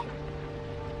is it.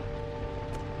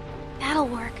 That'll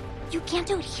work. You can't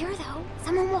do it here, though.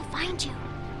 Someone will find you.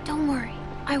 Don't worry,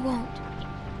 I won't.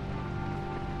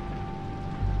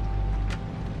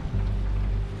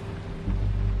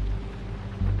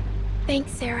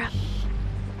 Thanks, Sarah.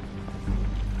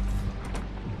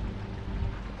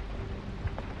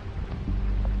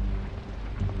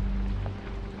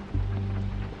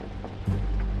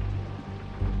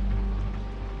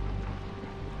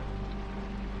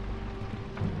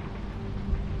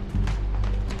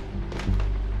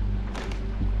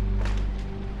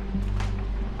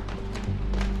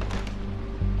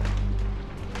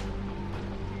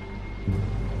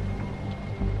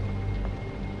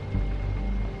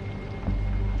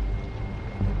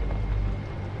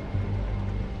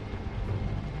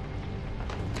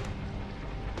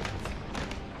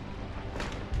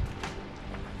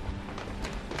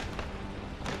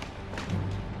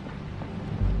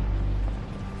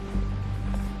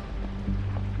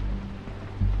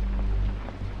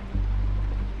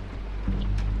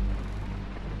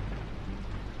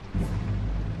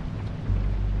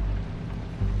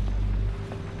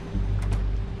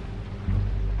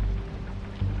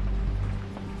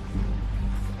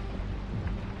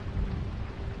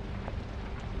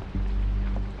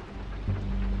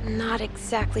 not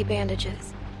exactly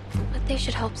bandages, but they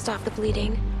should help stop the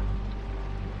bleeding.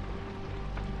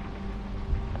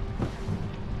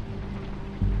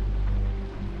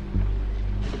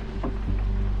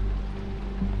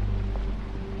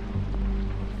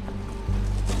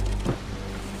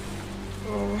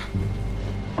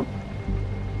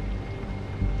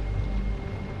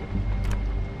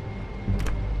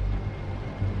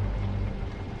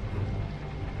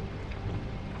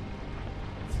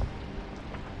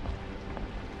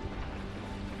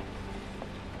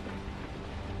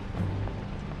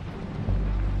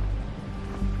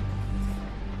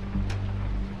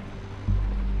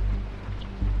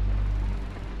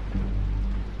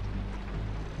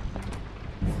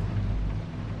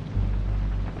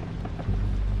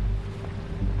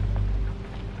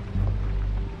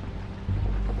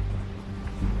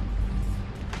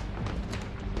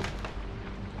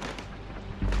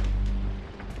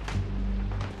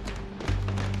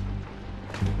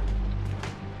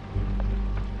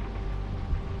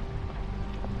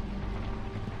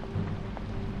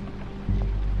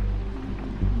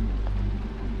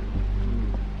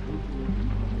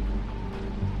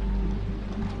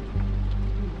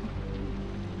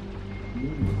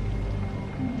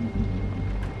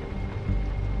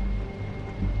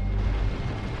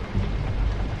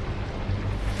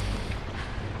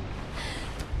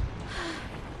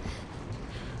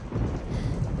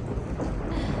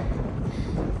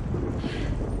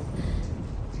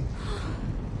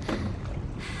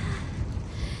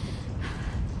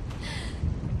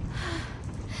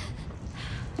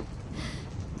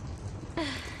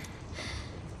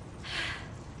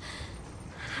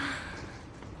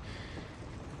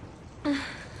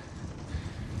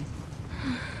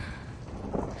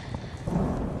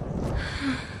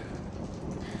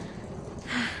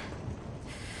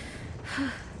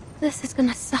 This is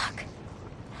gonna suck.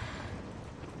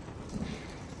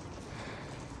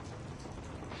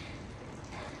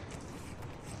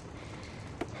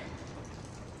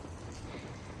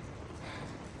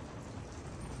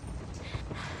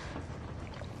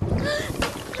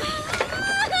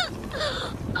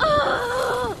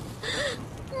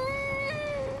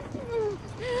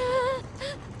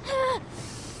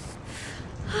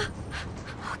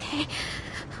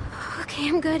 Okay,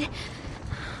 I'm good.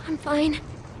 I'm fine.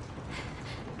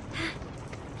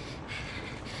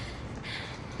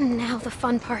 Now the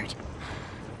fun part.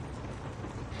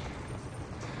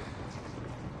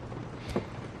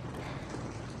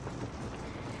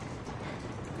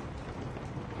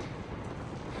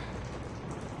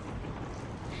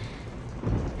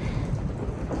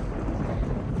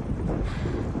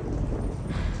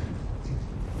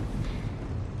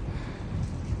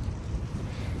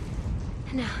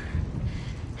 Now,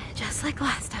 just like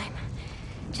last time.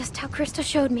 Just how Krista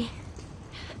showed me.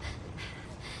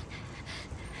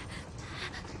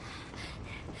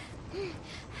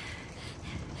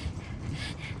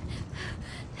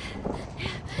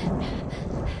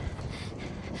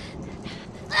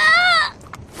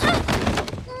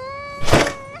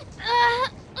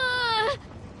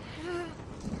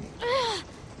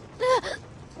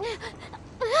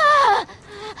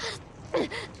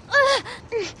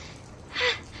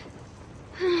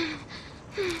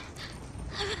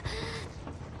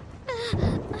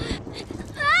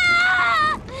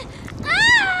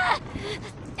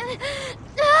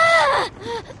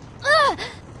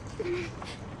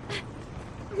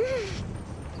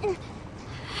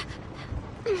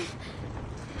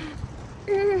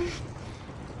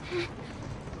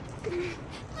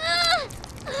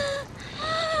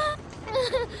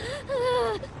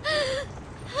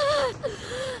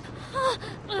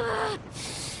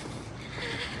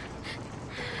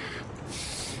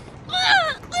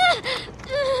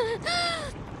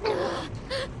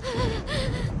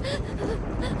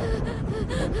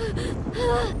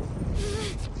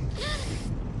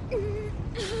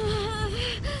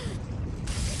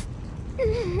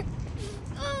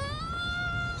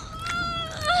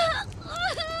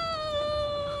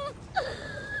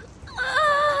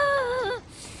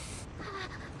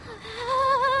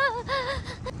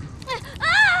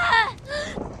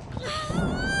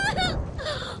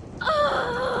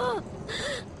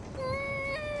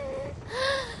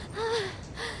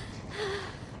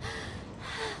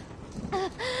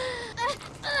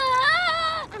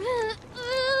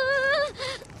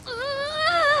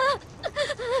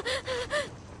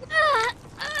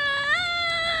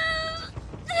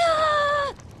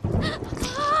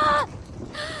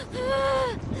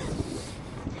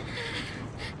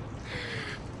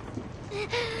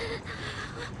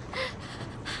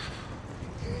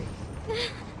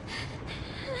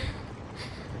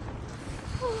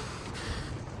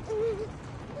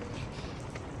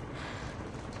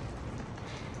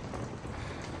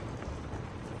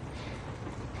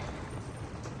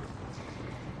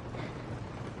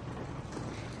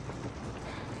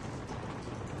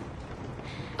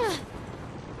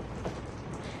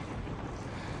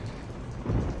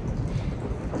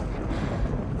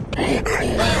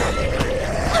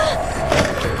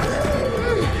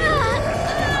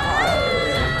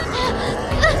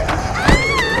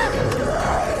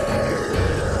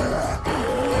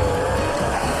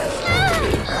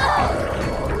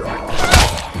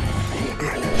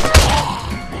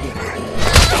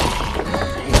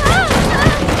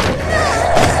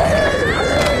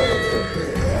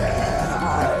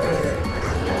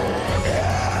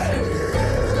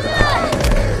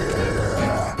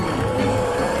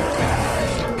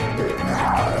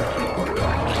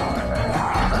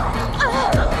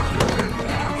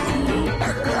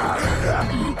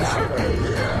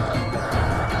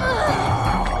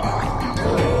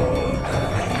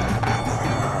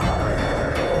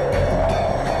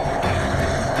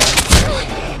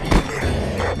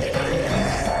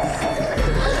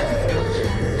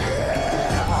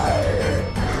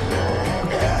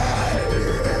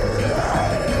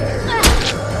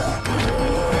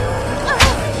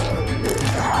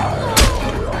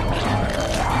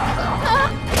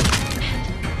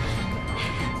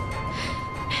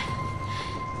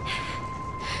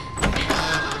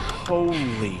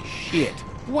 shit.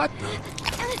 What the?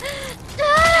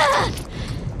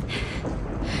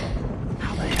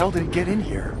 How the hell did it get in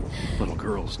here? Little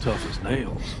girl's tough as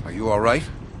nails. Are you all right?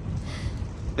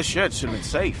 The shed should have been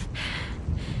safe.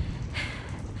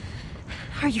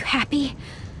 Are you happy?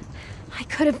 I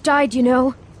could have died, you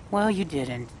know. Well, you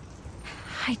didn't.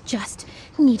 I just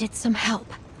needed some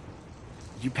help.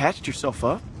 You patched yourself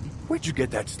up? Where'd you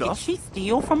get that Did stuff? she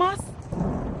steal from us?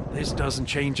 This doesn't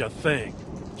change a thing.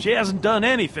 She hasn't done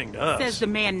anything to us. Says the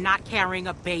man not carrying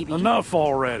a baby. Enough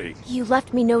already. You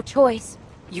left me no choice.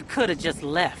 You could have just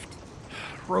left.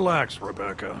 Relax,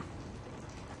 Rebecca.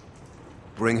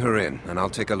 Bring her in, and I'll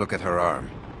take a look at her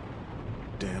arm.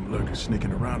 Damn lurkers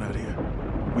sneaking around out here.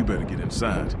 We better get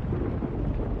inside.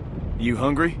 You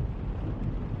hungry?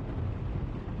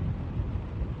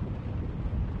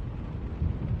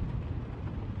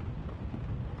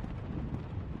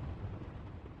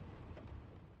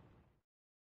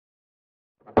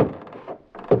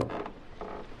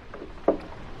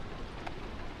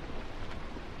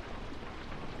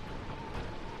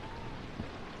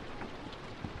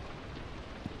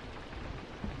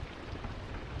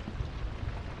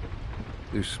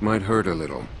 This might hurt a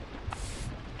little.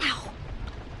 Ow.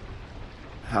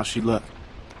 How's she look?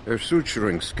 Her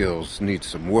suturing skills need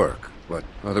some work, but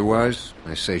otherwise,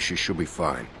 I say she should be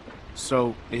fine.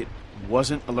 So, it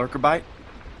wasn't a lurker bite?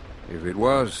 If it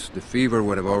was, the fever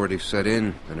would have already set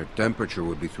in, and her temperature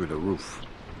would be through the roof.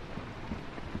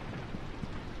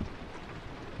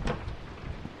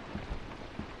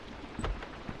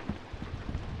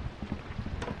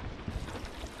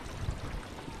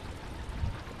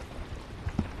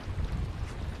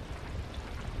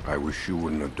 I wish you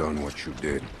wouldn't have done what you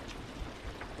did.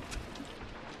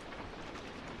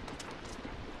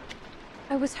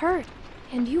 I was hurt,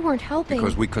 and you weren't helping.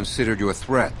 Because we considered you a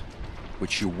threat,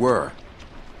 which you were.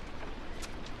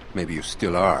 Maybe you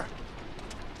still are.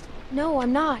 No,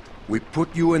 I'm not. We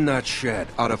put you in that shed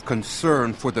out of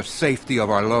concern for the safety of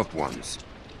our loved ones.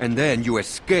 And then you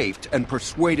escaped and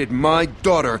persuaded my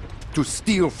daughter to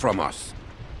steal from us.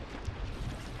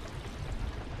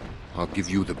 I'll give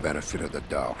you the benefit of the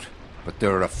doubt, but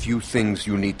there are a few things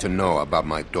you need to know about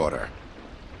my daughter.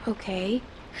 Okay.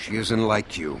 She isn't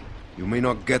like you. You may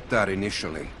not get that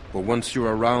initially, but once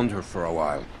you're around her for a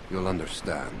while, you'll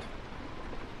understand.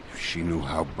 If she knew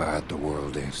how bad the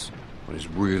world is, what it's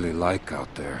really like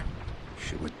out there,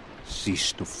 she would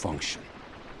cease to function.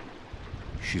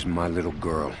 She's my little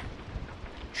girl.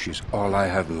 She's all I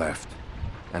have left,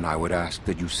 and I would ask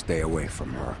that you stay away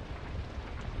from her.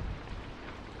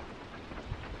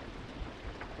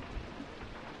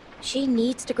 She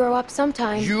needs to grow up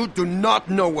sometime. You do not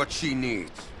know what she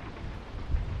needs.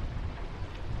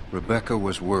 Rebecca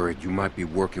was worried you might be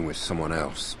working with someone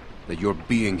else, that your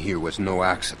being here was no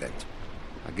accident.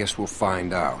 I guess we'll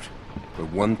find out.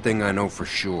 But one thing I know for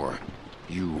sure,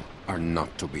 you are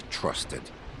not to be trusted.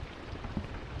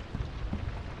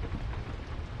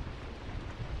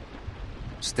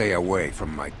 Stay away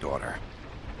from my daughter.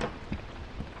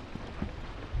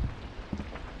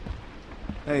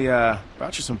 Hey,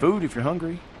 brought you some food if you're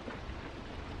hungry.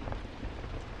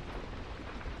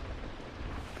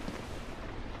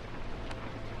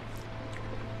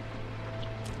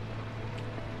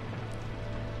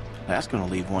 That's gonna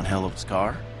leave one hell of a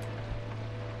scar.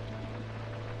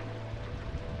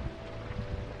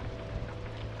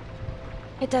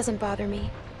 It doesn't bother me.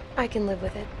 I can live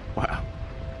with it. Wow.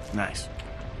 Nice.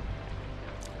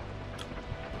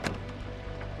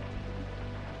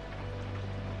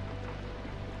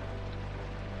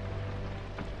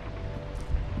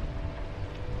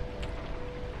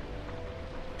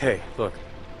 Hey, look.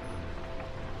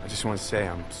 I just want to say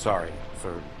I'm sorry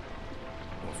for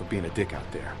being a dick out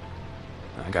there.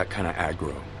 I got kind of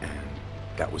aggro, and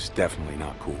that was definitely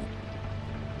not cool.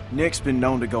 Nick's been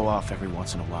known to go off every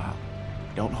once in a while.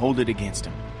 Don't hold it against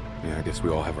him. Yeah, I guess we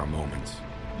all have our moments.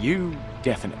 You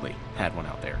definitely had one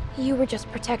out there. You were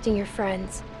just protecting your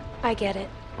friends. I get it.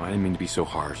 Well, I didn't mean to be so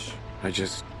harsh. I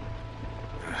just...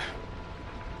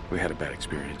 we had a bad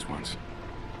experience once.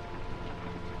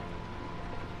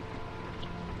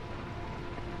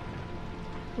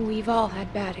 We've all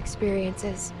had bad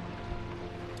experiences.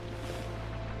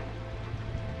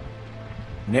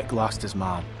 Nick lost his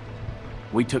mom.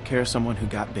 We took care of someone who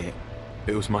got bit.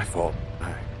 It was my fault.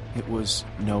 It was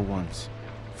no one's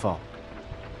fault.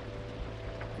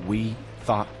 We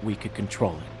thought we could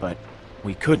control it, but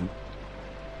we couldn't.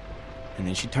 And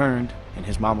then she turned, and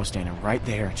his mom was standing right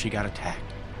there, and she got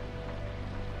attacked.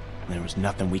 And there was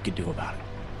nothing we could do about it.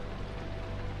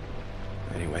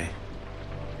 Anyway,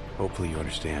 hopefully you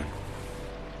understand.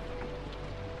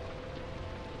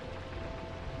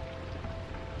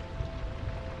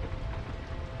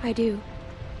 I do.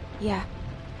 Yeah.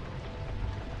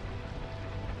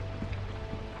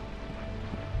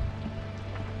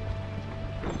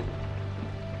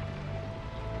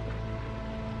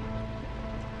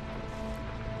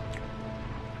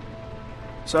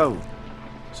 So,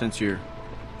 since you're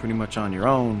pretty much on your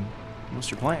own, what's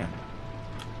your plan?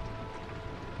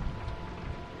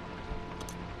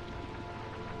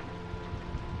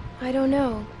 I don't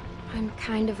know. I'm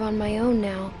kind of on my own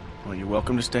now. Well, you're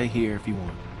welcome to stay here if you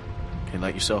want. Okay,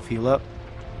 let yourself heal up.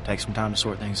 Take some time to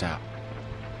sort things out.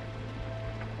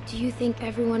 Do you think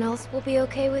everyone else will be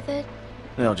okay with it?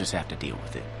 They'll just have to deal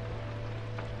with it.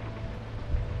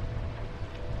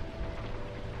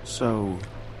 So,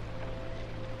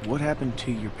 what happened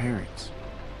to your parents?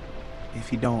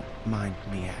 If you don't mind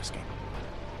me asking.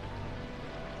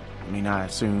 I mean, I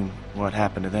assume what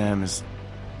happened to them is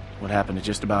what happened to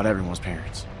just about everyone's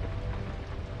parents.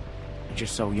 You're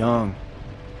just so young.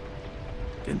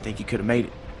 Didn't think you could have made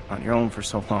it on your own for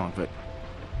so long, but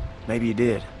maybe you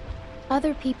did.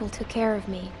 Other people took care of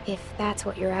me, if that's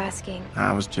what you're asking.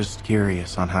 I was just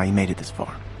curious on how you made it this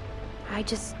far. I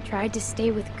just tried to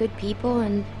stay with good people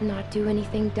and not do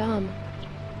anything dumb.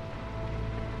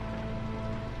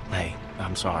 Hey,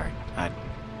 I'm sorry. I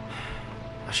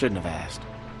shouldn't have asked.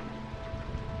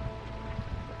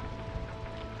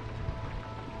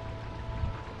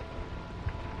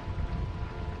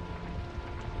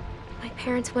 My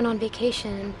parents went on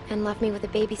vacation and left me with a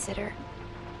babysitter.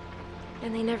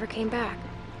 And they never came back.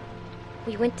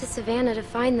 We went to Savannah to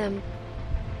find them,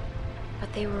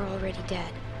 but they were already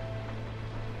dead.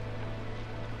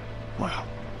 Wow.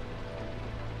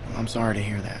 Well, I'm sorry to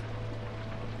hear that.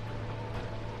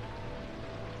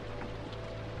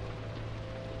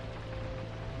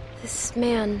 This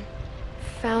man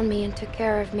found me and took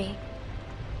care of me.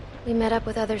 We met up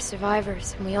with other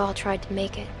survivors and we all tried to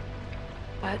make it.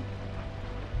 But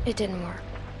it didn't work.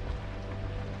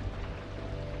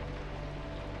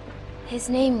 His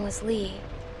name was Lee.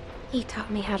 He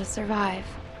taught me how to survive.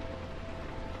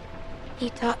 He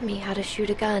taught me how to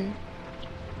shoot a gun.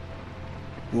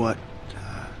 What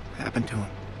happened to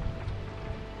him?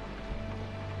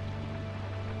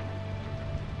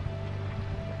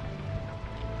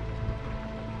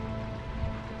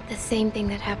 The same thing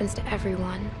that happens to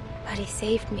everyone, but he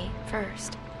saved me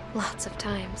first, lots of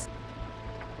times.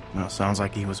 Well, sounds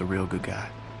like he was a real good guy.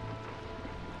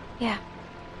 Yeah,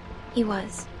 he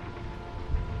was.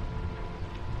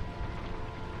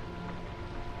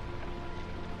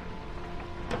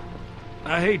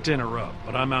 I hate to interrupt,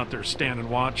 but I'm out there standing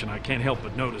watch and I can't help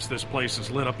but notice this place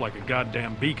is lit up like a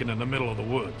goddamn beacon in the middle of the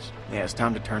woods. Yeah, it's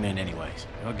time to turn in anyways.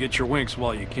 Well, get your winks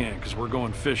while you can, because we're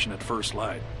going fishing at first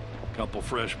light. Couple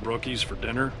fresh brookies for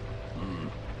dinner?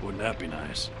 Wouldn't that be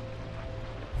nice?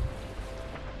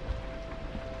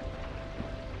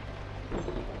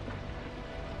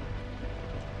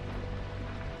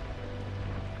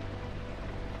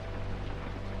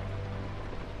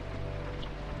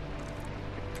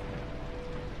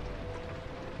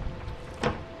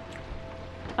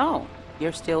 Oh,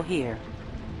 you're still here.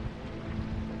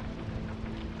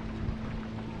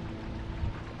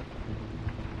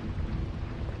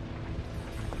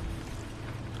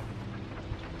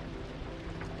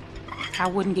 I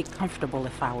wouldn't get comfortable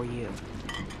if I were you.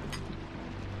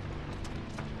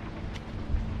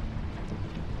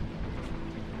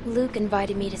 Luke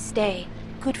invited me to stay.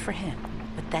 Good for him,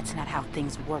 but that's not how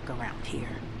things work around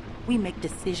here. We make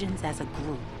decisions as a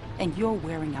group, and you're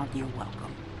wearing out your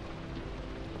welcome.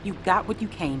 You got what you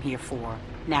came here for.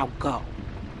 Now go.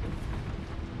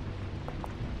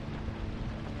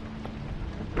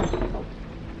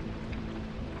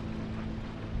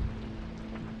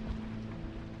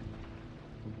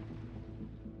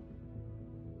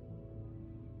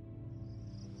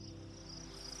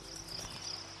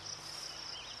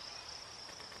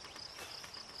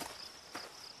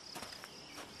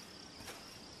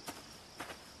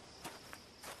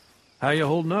 How you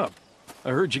holding up? I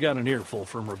heard you got an earful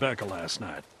from Rebecca last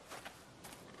night.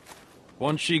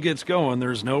 Once she gets going,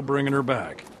 there's no bringing her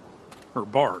back. Her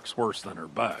bark's worse than her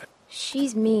bite.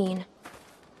 She's mean.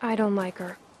 I don't like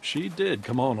her. She did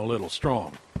come on a little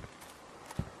strong.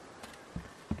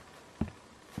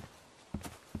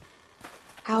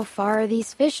 How far are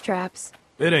these fish traps?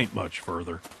 It ain't much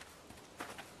further.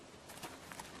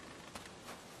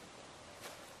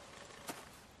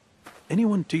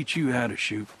 Anyone teach you how to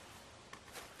shoot?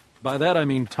 By that I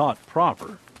mean taught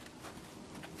proper.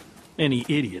 Any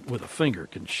idiot with a finger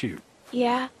can shoot.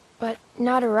 Yeah, but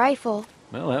not a rifle.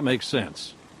 Well, that makes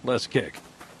sense. Less kick.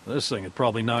 This thing would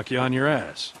probably knock you on your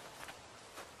ass.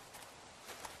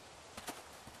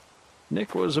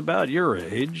 Nick was about your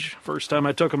age, first time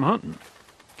I took him hunting.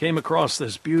 Came across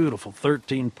this beautiful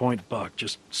 13-point buck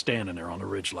just standing there on the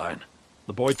ridgeline.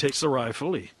 The boy takes the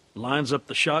rifle, he lines up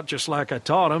the shot just like I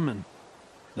taught him, and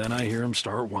then I hear him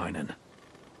start whining.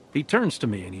 He turns to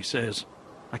me and he says,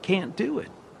 "I can't do it.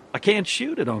 I can't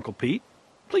shoot it, Uncle Pete.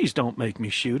 Please don't make me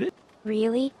shoot it."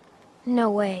 Really? No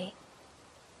way.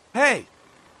 Hey!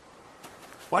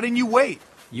 Why didn't you wait?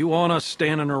 You want us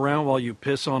standing around while you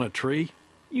piss on a tree?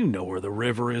 You know where the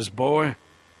river is, boy.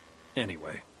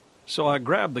 Anyway, so I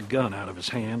grabbed the gun out of his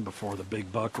hand before the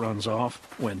big buck runs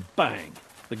off, when bang,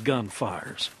 the gun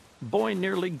fires. Boy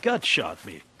nearly gut shot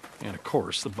me, and of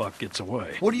course the buck gets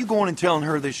away. What are you going and telling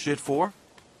her this shit for?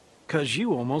 'Cause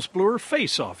you almost blew her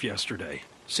face off yesterday.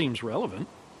 Seems relevant.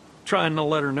 Trying to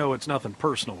let her know it's nothing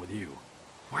personal with you.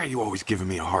 Why are you always giving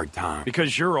me a hard time?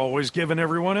 Because you're always giving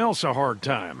everyone else a hard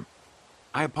time.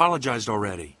 I apologized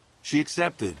already. She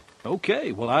accepted.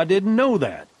 Okay, well I didn't know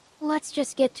that. Let's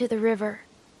just get to the river.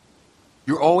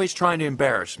 You're always trying to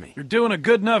embarrass me. You're doing a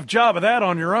good enough job of that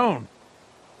on your own.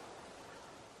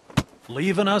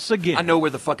 Leaving us again. I know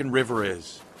where the fucking river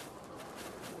is.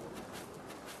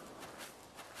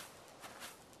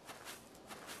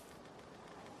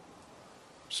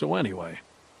 So anyway,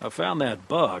 I found that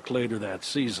buck later that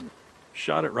season.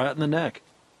 Shot it right in the neck.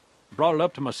 Brought it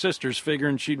up to my sister's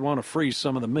figuring she'd want to freeze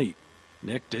some of the meat.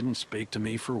 Nick didn't speak to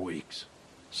me for weeks.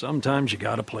 Sometimes you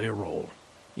gotta play a role,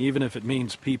 even if it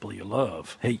means people you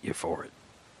love hate you for it.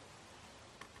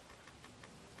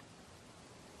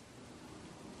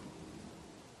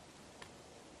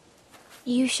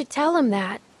 You should tell him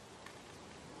that.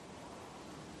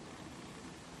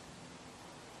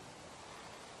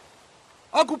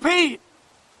 Uncle Pete!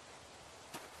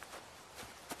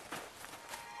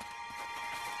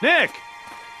 Nick!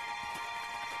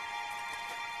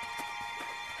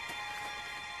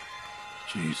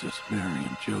 Jesus, Mary,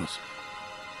 and Joseph.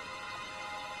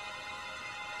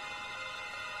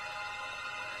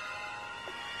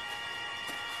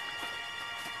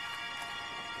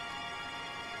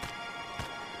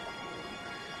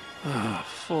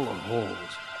 Full of holes.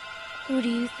 Who do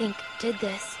you think did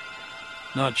this?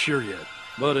 Not sure yet,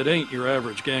 but it ain't your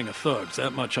average gang of thugs,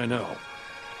 that much I know.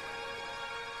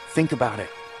 Think about it.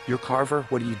 You're Carver,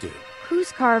 what do you do?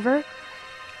 Who's Carver?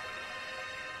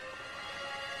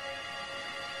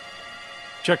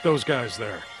 Check those guys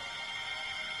there.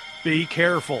 Be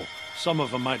careful. Some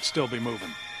of them might still be moving.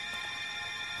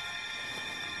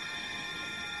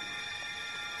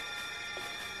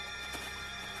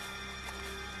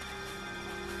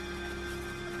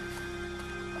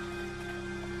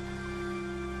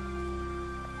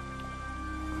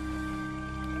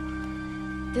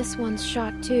 This one's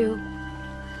shot too.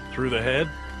 Through the head?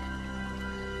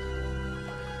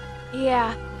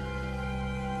 Yeah.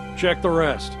 Check the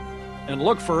rest. And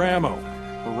look for ammo.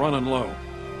 We're running low.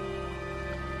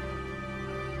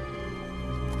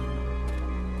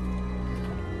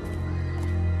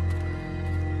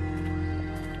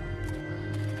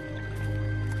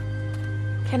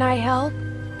 Can I help?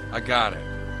 I got it.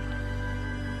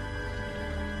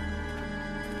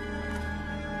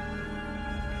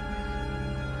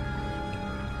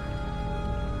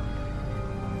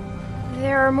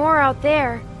 There are more out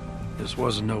there. This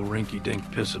wasn't no rinky-dink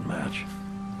pissing match.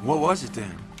 What was it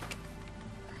then?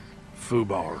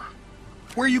 Foobar.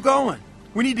 Where are you going?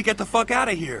 We need to get the fuck out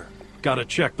of here. Gotta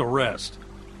check the rest.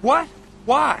 What?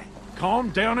 Why? Calm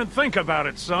down and think about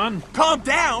it, son. Calm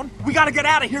down? We gotta get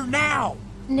out of here now!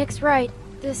 Nick's right.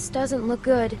 This doesn't look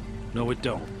good. No, it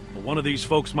don't. But one of these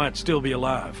folks might still be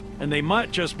alive. And they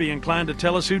might just be inclined to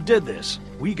tell us who did this.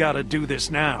 We gotta do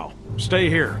this now. Stay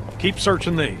here. Keep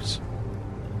searching these.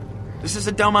 This is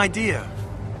a dumb idea.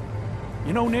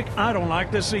 You know, Nick, I don't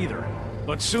like this either.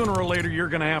 But sooner or later, you're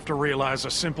gonna have to realize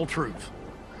a simple truth.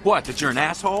 What, that you're an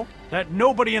asshole? That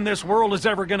nobody in this world is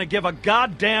ever gonna give a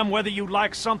goddamn whether you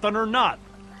like something or not.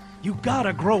 You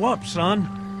gotta grow up, son.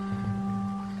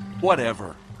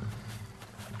 Whatever.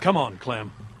 Come on,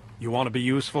 Clem. You want to be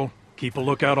useful? Keep a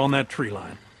lookout on that tree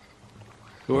line.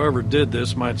 Whoever did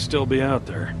this might still be out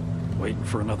there, waiting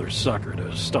for another sucker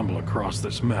to stumble across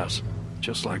this mess,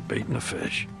 just like baiting a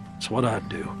fish. It's what I'd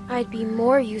do. I'd be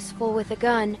more useful with a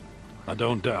gun. I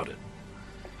don't doubt it.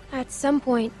 At some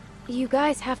point, you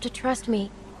guys have to trust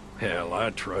me. Hell, I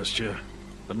trust you.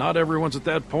 But not everyone's at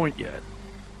that point yet.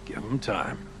 Give them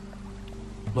time.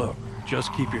 Look,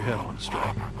 just keep your head on straight.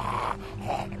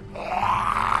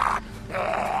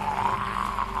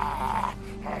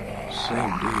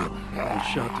 Same deal. All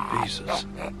shot to pieces.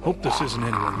 Hope this isn't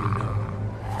anyone you know.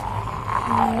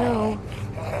 No.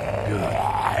 Good.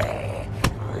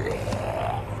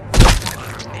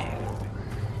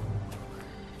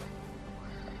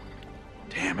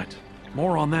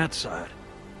 More on that side.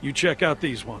 You check out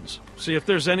these ones. See if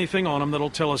there's anything on them that'll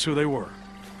tell us who they were.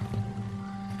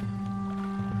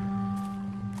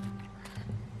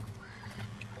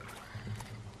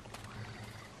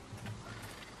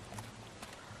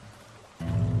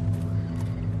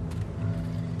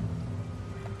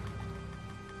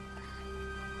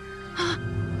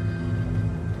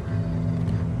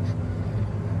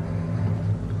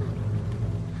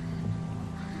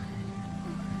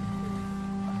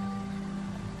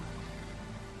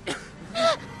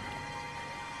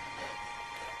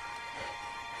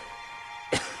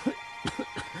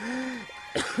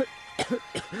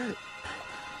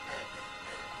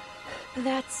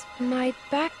 That's my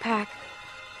backpack.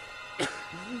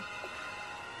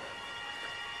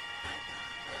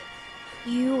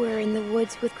 You were in the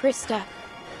woods with Krista.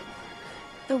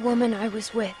 The woman I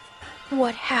was with.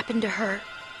 What happened to her?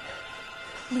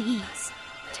 Please,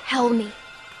 tell me.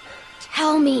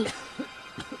 Tell me.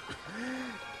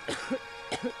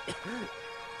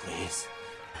 Please.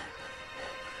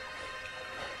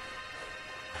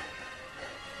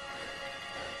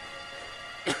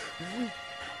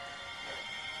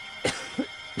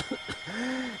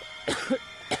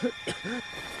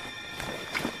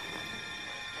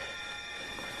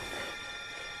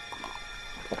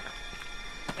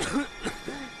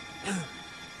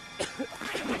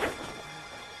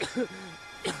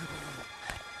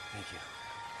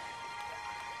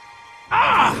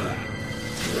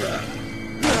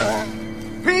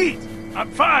 Pete! I'm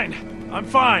fine. I'm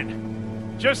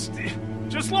fine. Just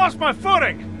lost my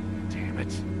footing. Damn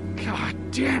it. God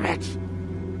damn it.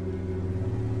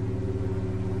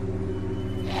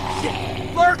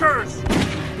 Lurkers!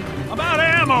 I'm out of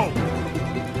ammo!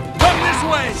 Come this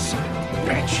way!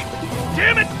 Bitch!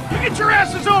 Damn it! You get your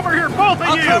asses over here, both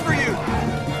of you! I'll cover you!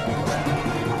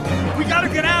 We gotta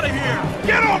get out of here!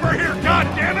 Get over here,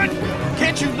 goddammit!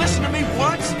 Can't you listen to me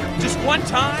once? Just one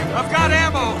time? I've got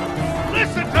ammo!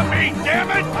 Listen to me, damn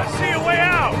it! I see a way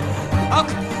out!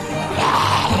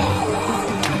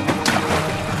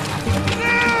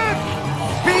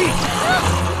 Pete!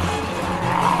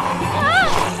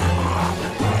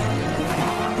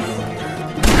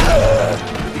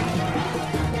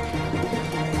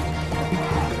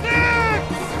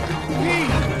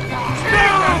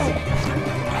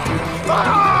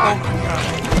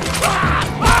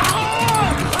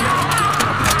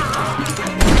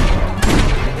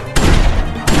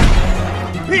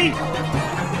 Pete!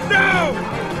 No!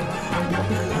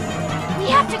 We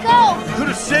have to go! Could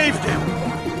have saved him!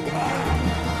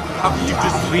 How can you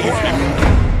just leave him?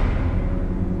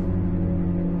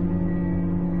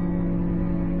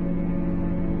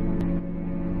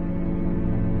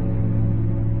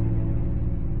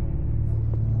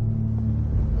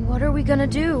 What are we gonna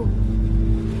do?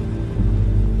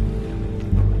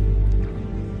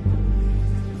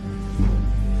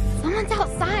 Someone's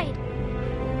outside.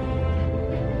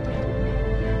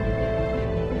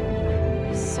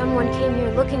 Someone came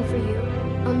here looking for you.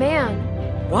 A man.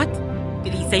 What?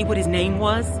 Did he say what his name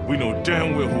was? We know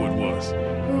damn well who it was.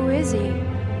 Who is he?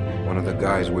 One of the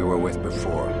guys we were with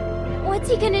before. What's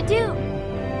he gonna do?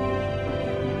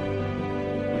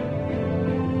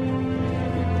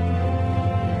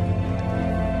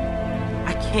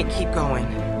 I can't keep going.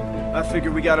 I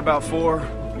figure we got about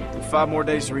 5 more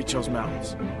days to reach those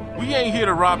mountains. We ain't here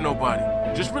to rob nobody.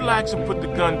 Just relax and put the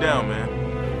gun down, man.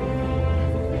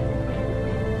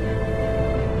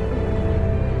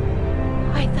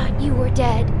 I thought you were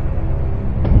dead.